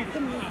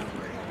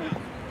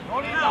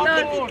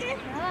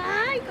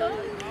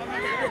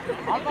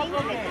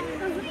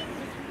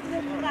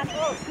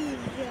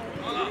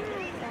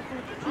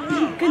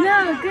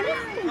Gina.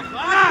 Gına.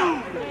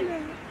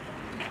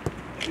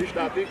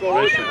 İşte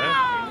Tiko Reşi.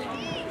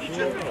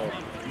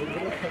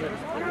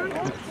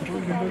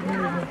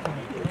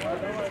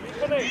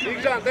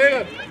 İkcan,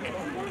 Teğen.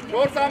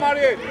 Çor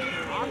Samariye.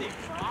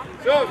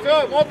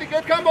 Все, мотик,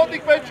 еткан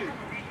мотик печи.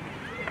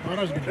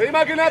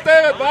 Има Gina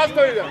Teğen,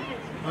 bastoyla.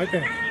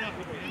 Ayten.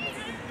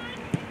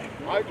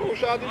 Ayko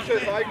uşağı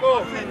düşes,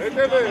 Ayko.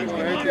 Etebe,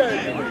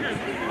 etiye.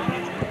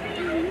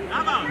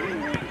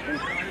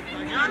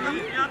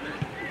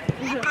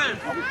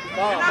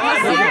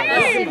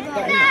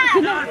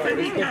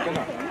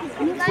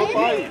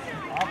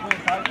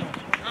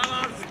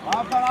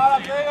 Aftan ala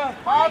Teğen,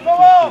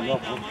 Pakovo.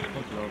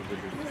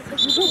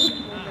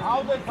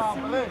 Alde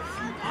kapılı.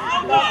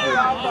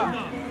 Alda.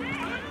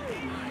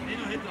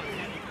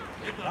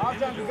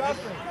 Davcan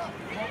güzelsin.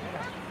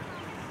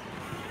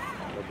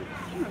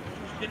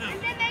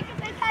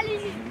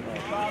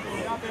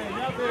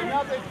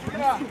 Miate,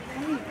 Gina.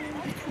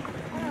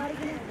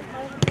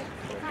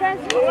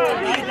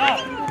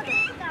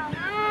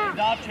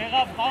 Da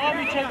çeğap hava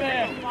mı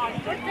çeber?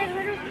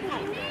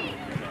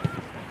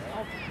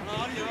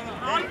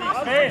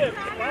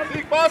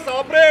 Dik pas,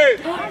 apres.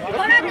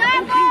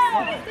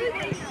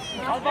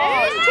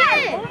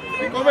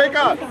 Niko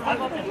veka.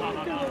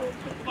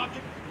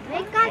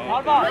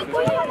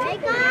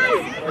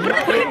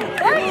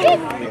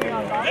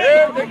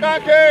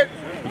 Dekake.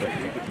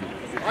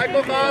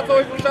 Ayko kağıt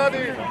oy kuşadı.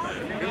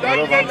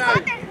 İdaki benler.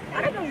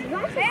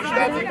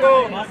 İşte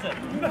Tiko.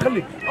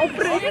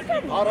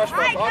 Առաջ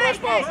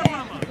պաս։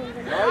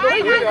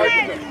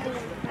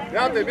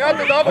 Միատե,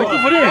 դավո։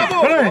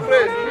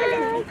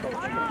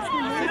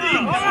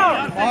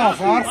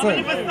 Հարսը։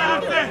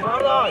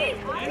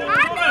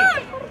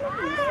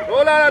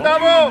 Գոլ արա,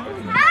 դավո։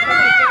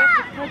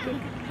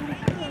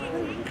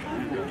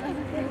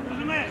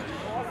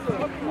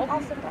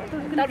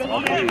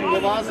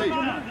 Վազի։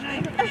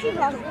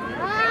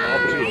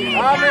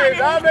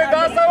 Դամե,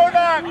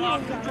 դասավորնակ։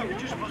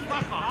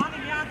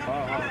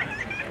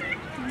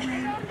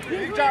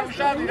 Իջան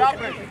ուշան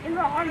իրապել։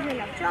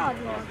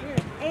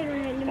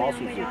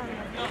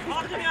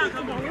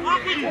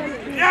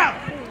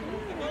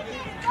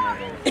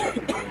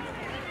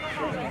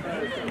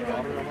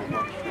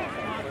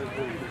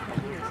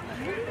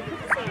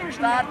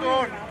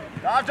 Շտարտոր,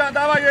 դավջան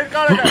դավա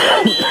երկարը գա։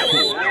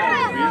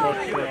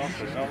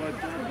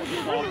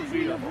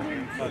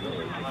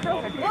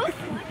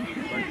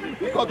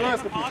 Նիկո դու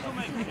ես կպիս։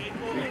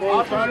 Նիկո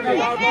շարի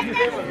լարբակի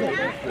դեմը։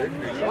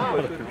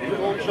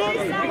 Նիկո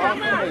շարի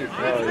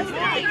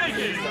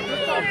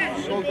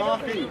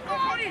Սոգախի։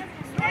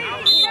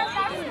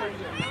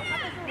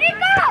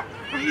 Նիկո!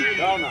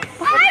 Դավնա։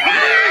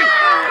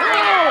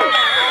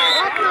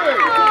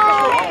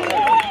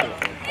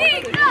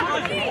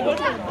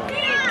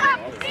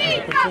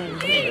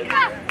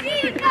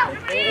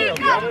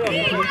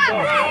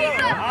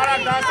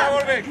 Արակ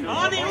դասավորվեք։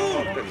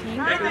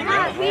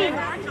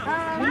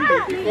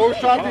 Նիկո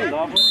շատի։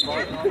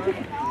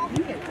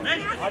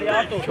 Արի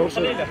Արտուր,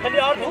 խլի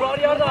Արտուր,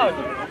 արի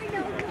Արտուր։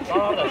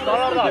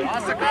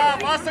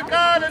 Մասը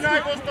կա, լենայ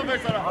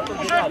ոստովեք սարա։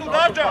 Ուշեք դու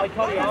դավջա։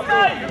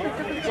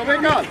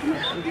 Սովեկալ։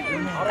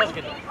 Առաջ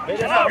գետա։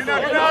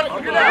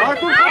 Գնա։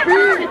 Արտուր կպի։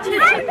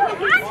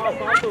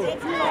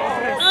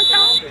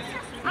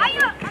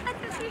 Այո,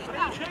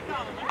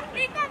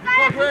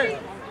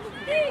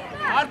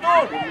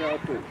 Արտուր,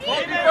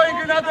 Նիկոյին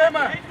գնա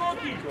դեմը։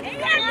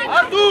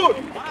 Արտուր,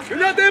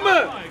 գնա դեմը,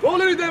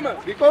 գոլերի դեմը։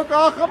 Նիկո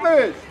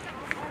կախապես։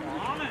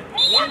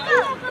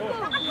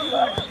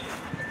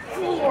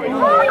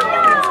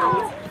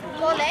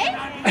 Գոլ է։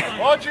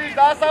 Ոչինչ,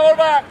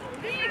 դասավորվա։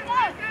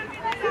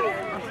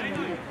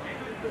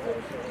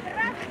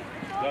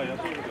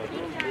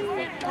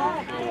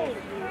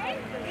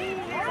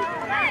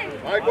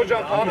 Այգո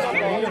ջան, խաղան,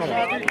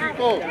 ուշադիր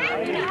Նիկո։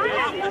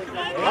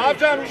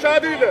 Ջան,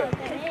 ուշադիր։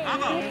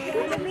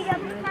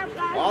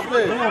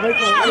 Ապլե,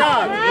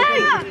 ջան։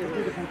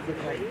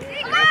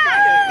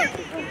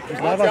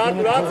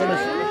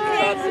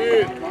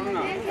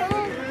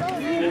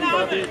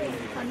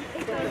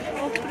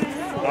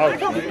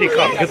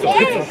 Տիկա, գծով։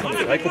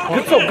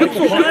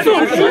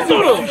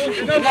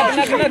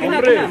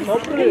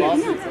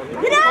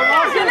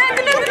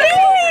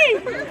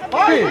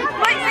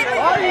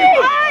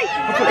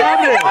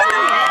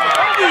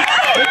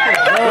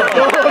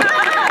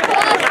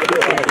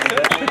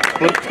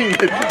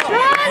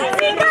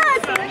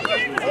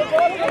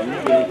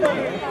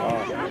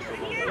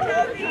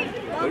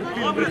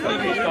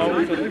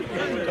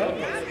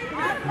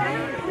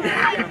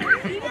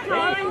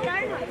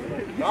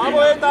 Bravo,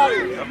 Etari!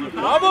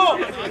 Bravo!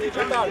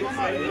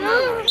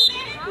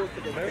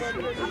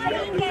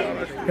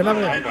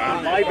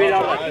 Ay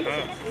beraber.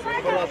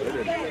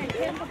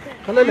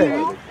 Խլել է։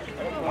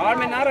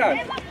 Արմեն առաջ։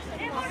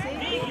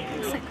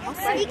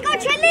 Նիկո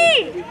չելի։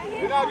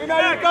 Գնա,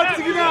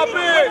 երկարցի գնա,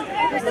 ապրել։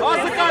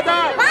 Մասը կա դա։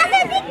 Բազ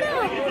է Նիկո։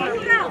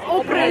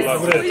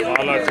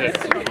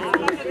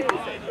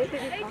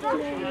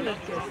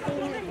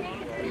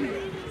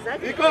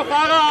 Նիկո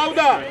խաղա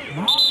ավդա։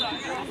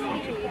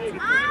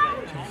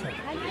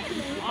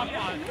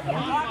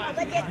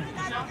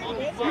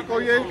 Նիկո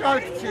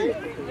երկարցի։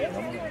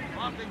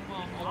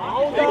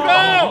 Նիկո!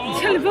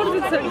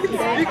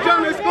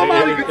 Նիկոն ես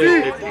կոմարի գծի։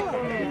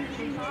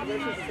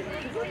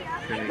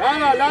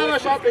 Լավա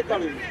շատ է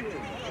տալի։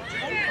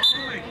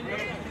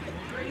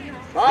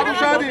 Բավ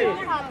ուշադի,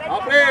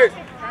 ապրես։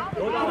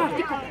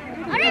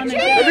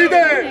 Հլիդ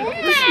է։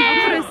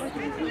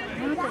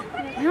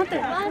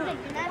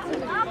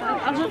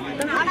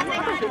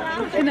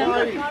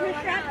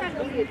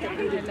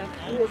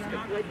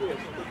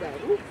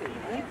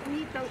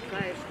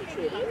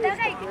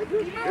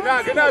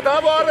 Գնա,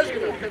 դավո առաջ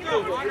գնա։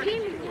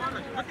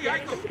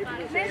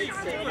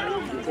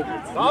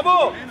 Դավո։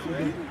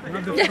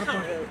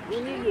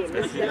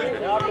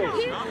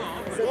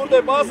 Ուրդ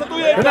է, մասը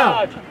դու եք։ Գնա։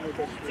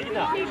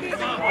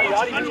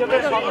 Արի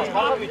իջևեր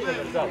խաղա վիճել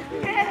զա։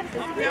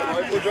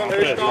 Այգո ջան,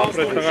 հեշտ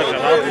Ապրես տղա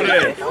ջան,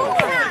 ապրես։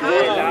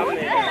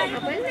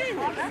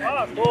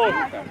 Գոլ։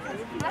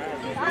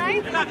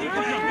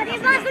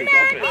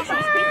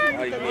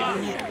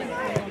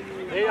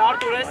 Hey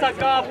Artur, esa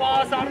cá,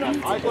 passa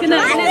Artur.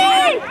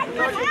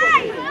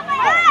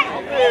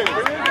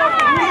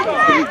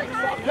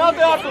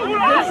 Yate Artur.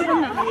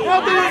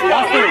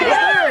 Yate.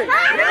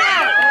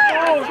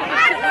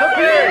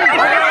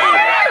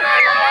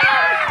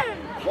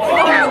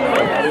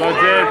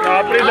 Молодец,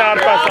 apri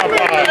darpa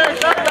sapa.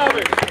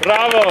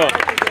 Bravo.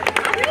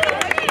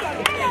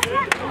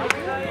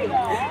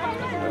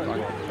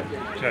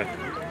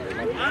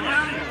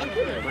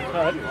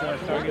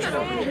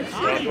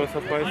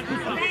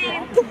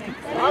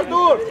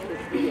 Artur!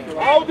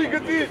 Audi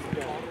gătit!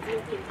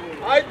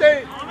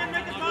 Haide!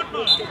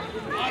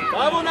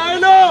 Bravo,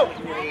 Nailo!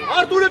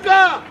 Artur,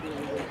 ca!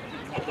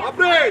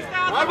 Apres!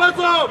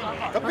 Arbațov!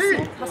 Capi!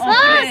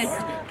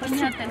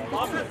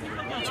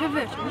 Ce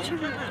vezi? Ce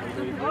vezi?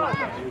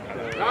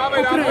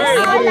 Давай, давай!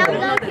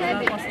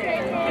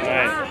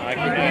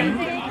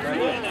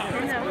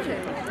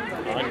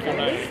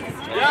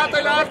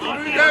 Iată-i la Artur,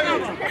 nu-i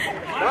David!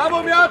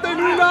 Bravo, iată-i,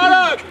 nu-i la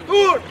Arad!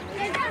 Tur!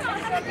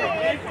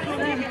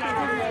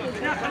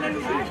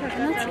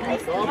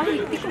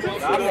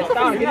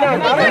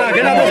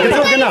 Gena, dos,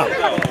 gățu, gena!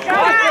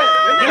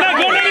 Gena,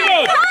 gol,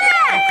 amigos!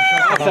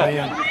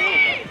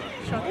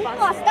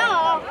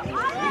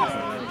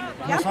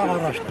 Nu s-a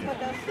varaștă.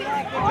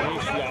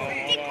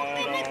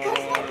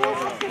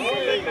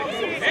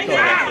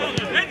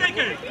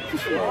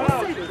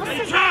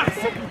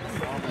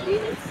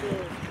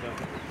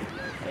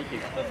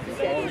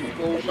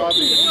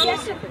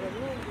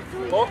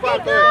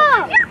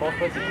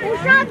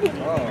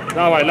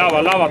 Давай,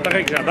 лава,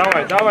 трекжа,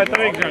 давай,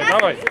 трекжа,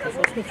 давай.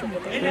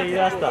 И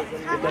asta.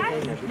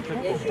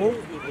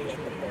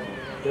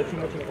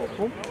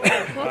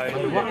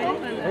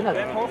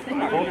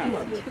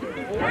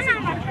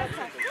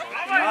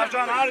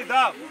 Așa, Ari,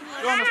 da!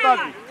 Eu nu stau!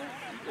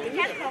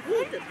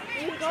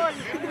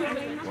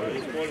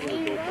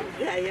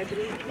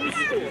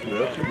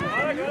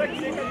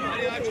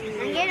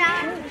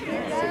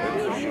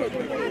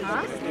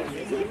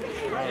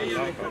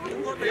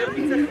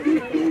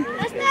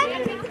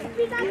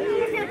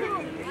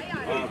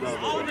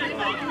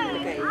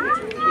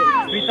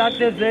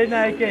 Pitarte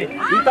zena eke.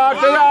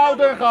 Pitarte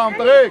auden gaan,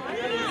 trek!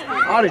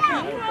 Ari!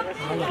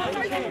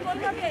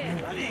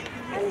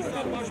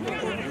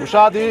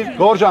 Ușadi,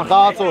 Gorjan,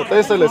 Hațo,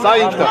 Tesele, să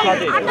ai inșta!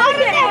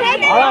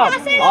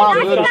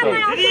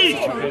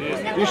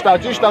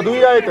 Čišta,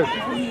 duilajte!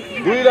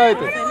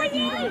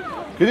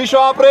 Vidiš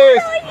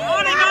apres!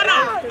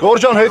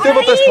 Gorjan, hej, tebe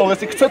te skole,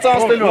 si chce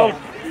casteľovať!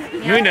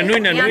 Nuine,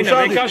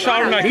 neka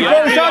šarnak. Niko,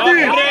 Ušadi!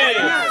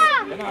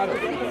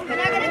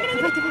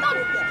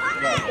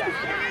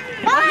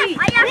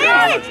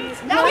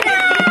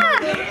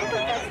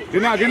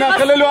 Gina,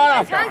 khalelu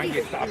Arab!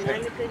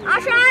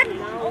 Aşan!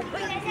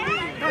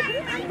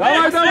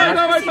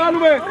 Давай,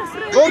 Tanume!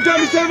 Gorjan,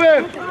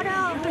 sever!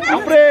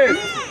 Apres!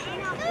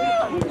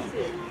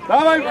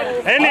 Давай!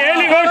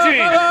 Eli,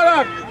 Gorčini!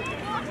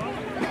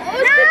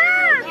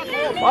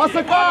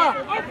 Pasaka!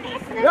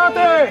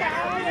 Iate!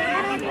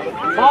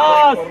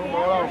 Pas!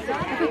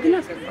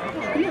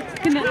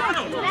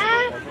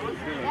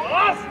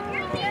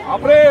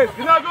 Apres!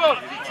 Gina, gol!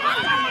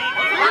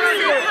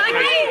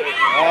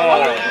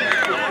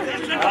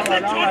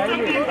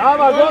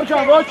 Давай,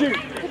 Gorjan, Roči!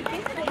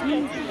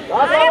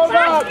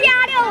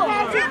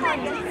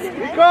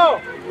 Niko!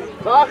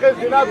 Zahez,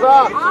 Gina,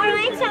 zah!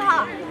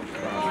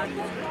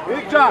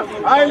 İlkcan,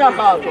 ayna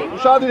kaldı.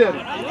 Uşağı dilerim.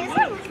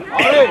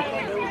 Abi,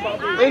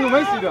 en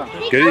umesida.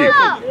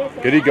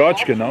 Grig,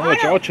 aç genau,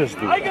 aç du.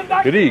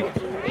 Grig.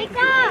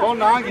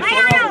 Sonra hangi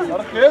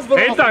sonra? Kez var.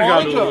 Hey,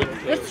 tagalo.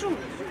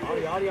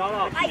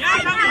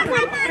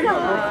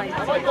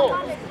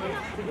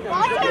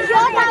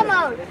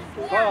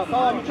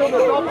 Tamam, içeri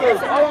kapı.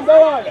 Tamam,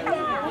 devam.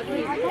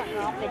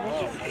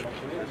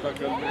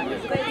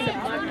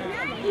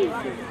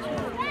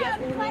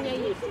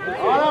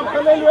 Aram,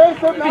 kalelu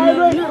ersem,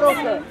 nailu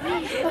ersem.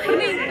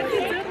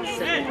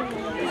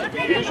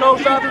 Niko,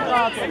 Ušadi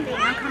praten.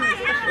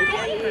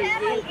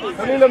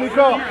 Kalelu,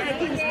 Niko.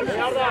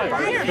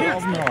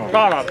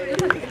 Kalar.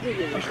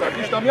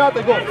 Išta,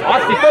 mijate gol.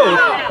 Asti to!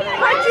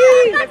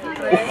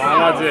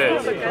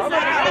 Молодец.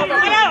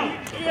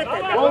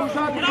 Gol,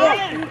 Ušadi, gol.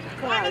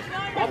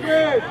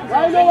 Apres,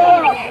 nailu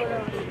var.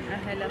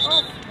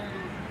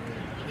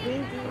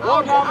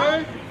 Gol,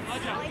 Mehmet.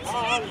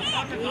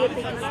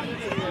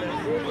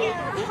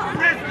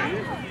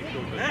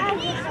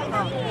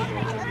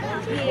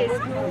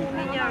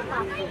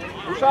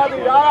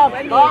 Ušadi, Aram,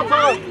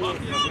 Hațo.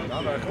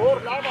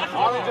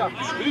 Alacağım.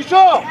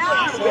 Grişo.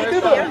 Gitti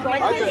mi?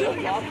 Hadi.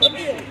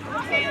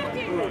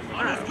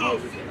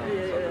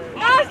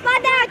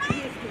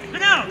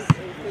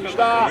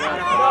 İşte.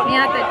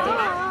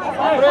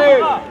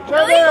 Apres.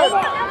 Çevir.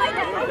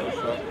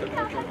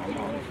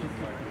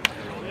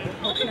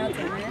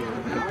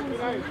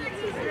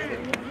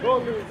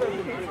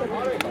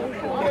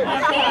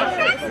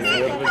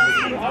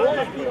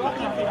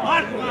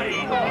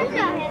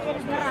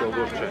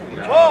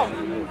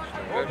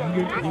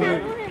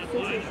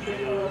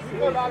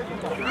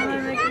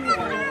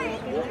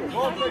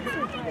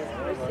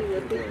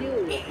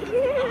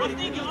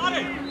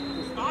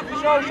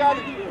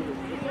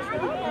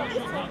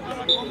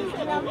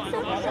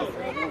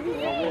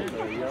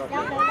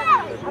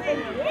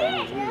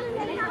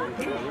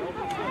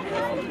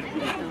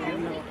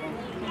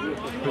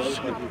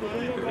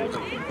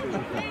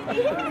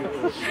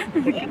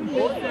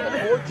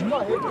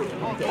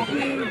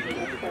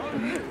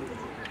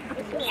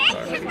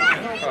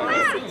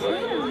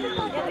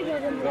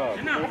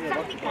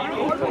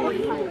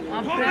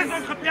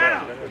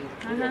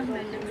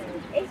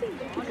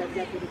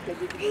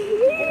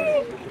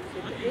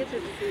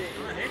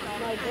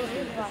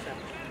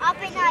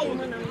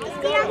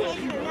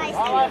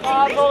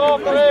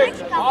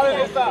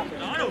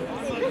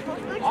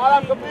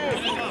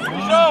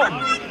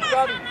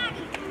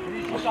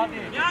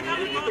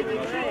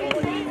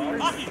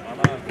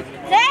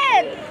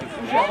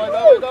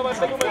 Давай,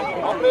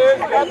 Апрель,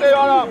 пятый,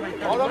 Арам.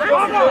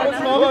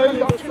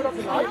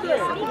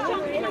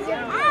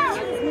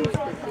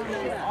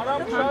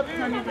 Арам, шади.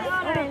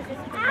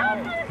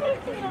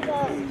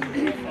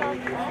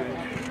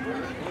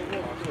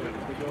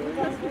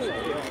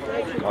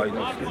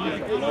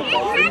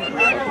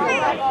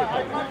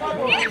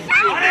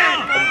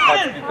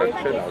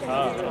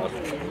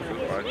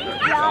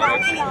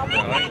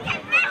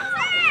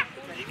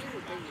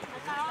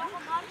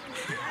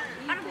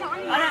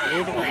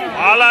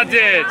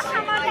 Молодец!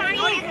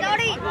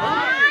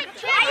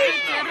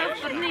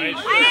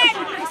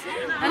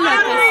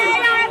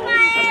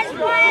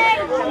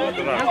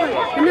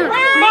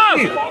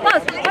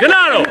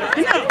 Гнаро!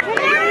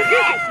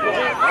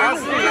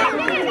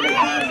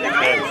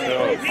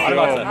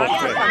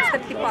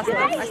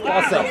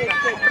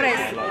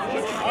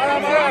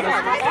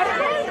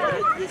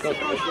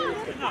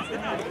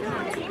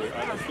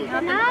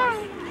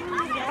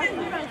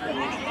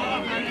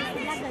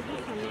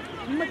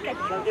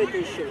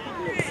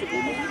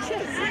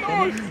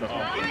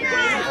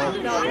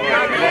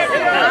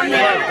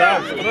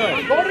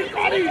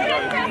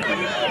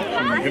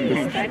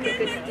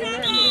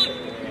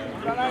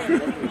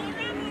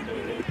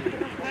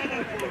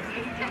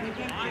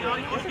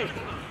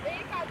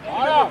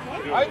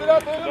 Haydi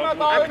lan durma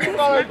tarihini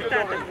kalayım.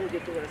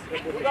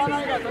 Buradan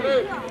ayna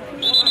tarih.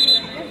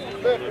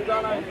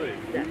 Buradan ayna.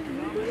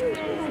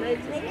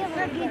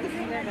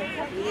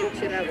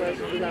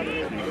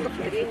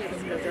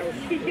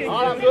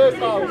 Арам,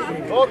 доестал.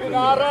 Ноги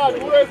на араш,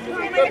 урез,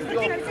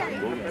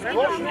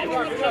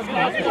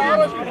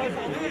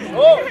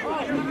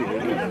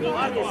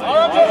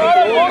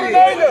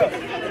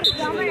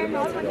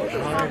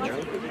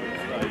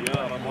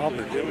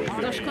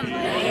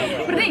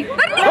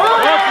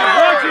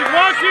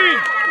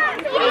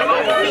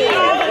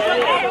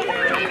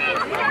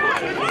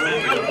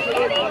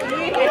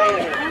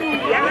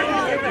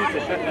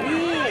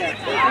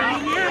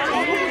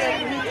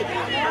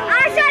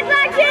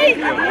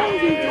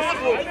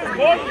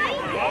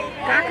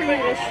 Как они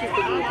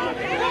рассчитывают?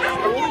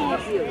 Что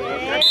они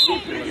делают? Как они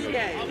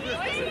проверяют?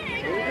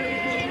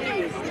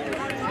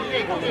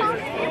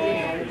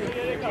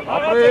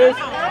 Апрель!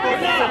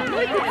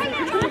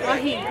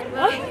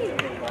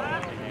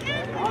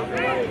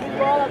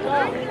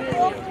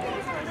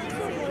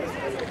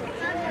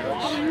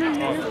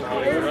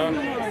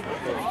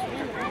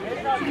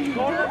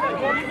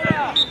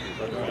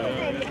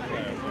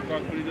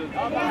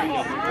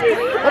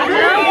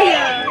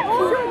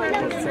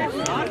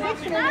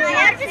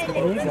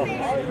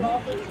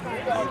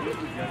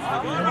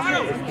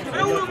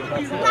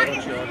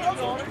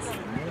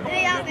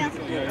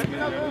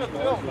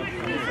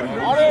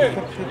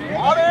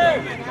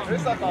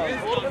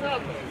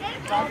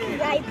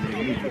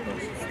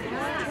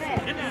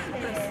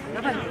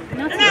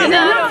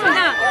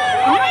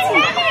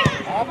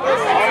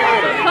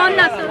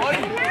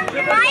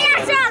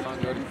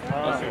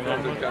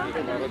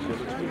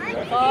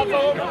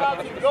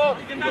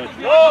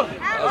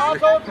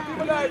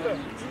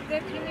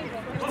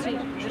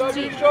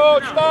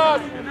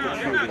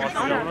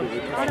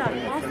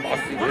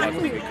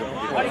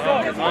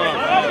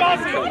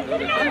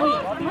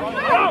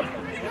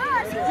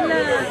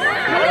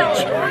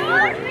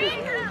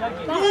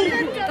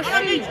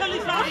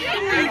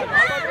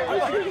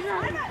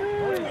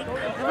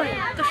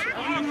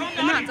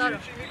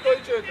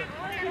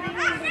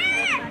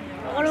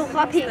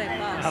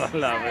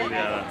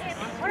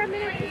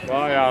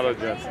 Vay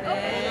alacağız.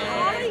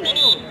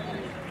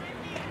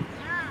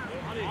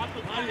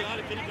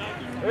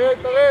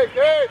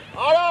 Эй,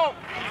 Арам!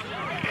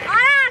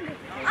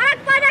 Арак,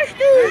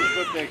 подожди!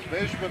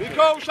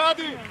 Вика,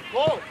 ушади!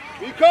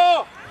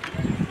 Вика!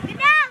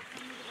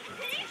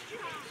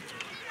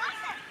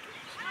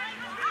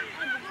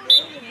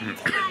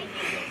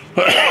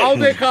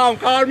 Aldı kam,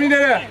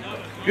 Karminere.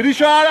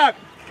 Giriş Arak.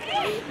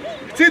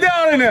 Side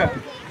arını.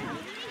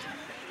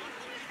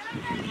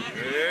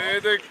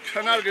 De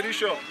kenar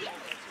giriş o.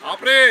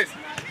 Apres.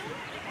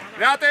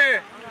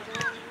 Yate.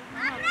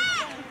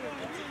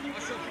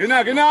 Gina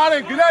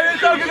Arak, gina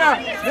yeter gina.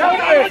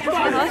 Yate.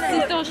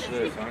 Asitoş.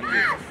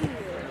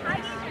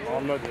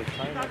 Vallahi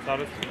çayına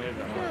sarısın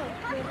evden.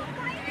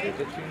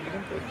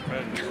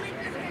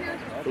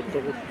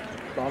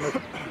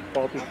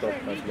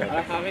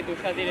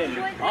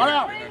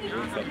 Ara.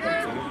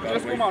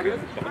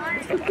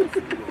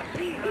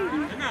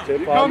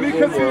 Kam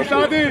ikisi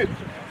uşadı.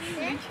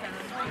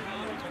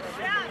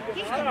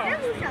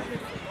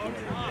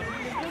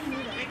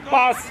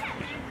 Pas.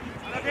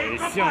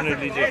 İsyan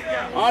edecek.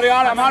 Ari,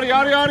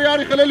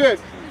 Khalilus.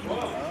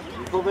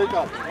 du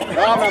Wecker.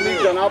 Da, man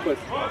liegt dann ab.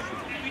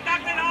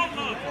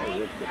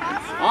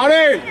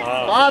 Arne,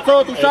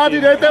 also, du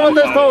schadest nicht, wenn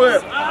das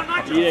Tor.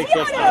 Direkt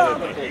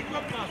festhalten.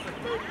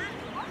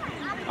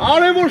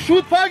 Arne, wo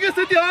Schut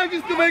vergessen die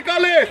Angst, du Wecker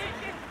lässt.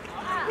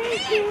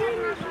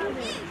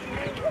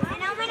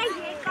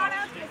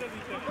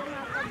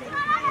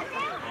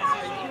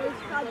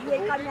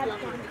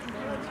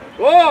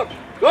 Gut,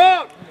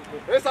 gut.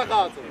 Besser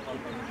geht's.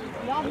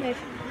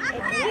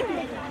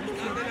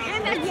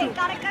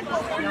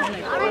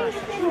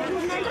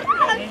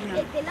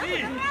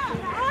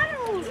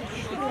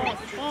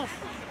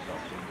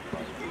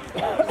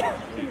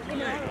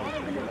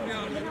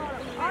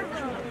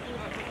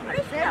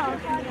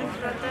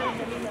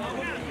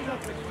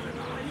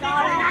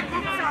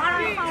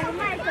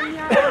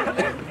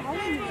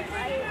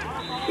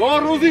 Go,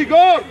 Rosie,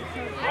 go!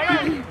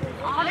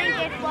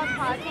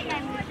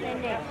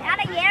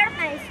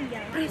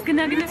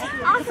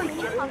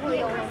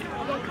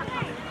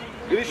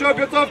 Grisha,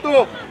 geht's auf,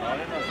 du!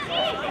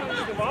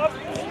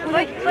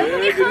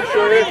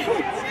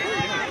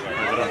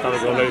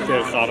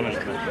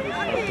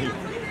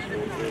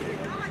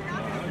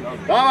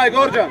 Давай,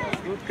 Горджан!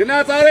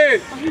 Князь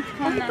Арей!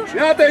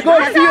 Снятый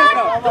гол,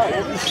 Сирка!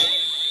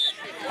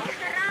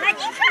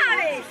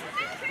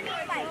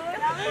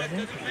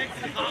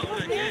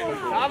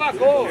 Давай,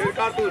 гол!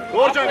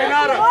 Горджан,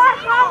 Гинара!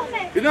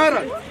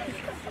 Гинара!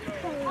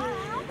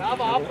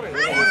 Давай,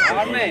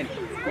 Армен!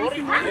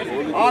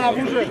 Ana,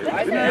 muže!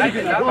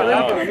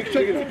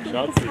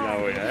 Šaci na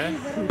ovoj,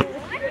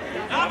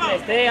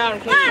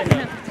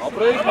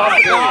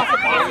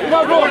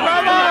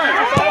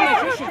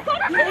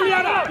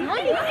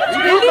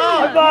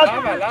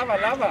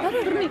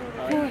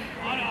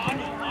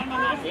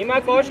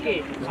 Ima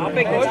koški,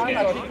 opet koški.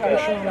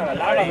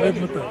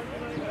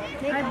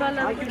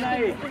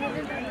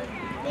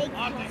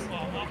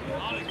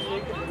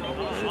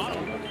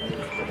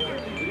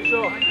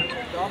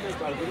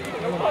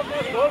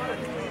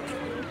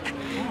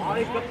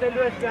 Ay, kapten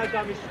löst ja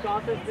gar nicht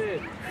startet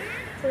ist.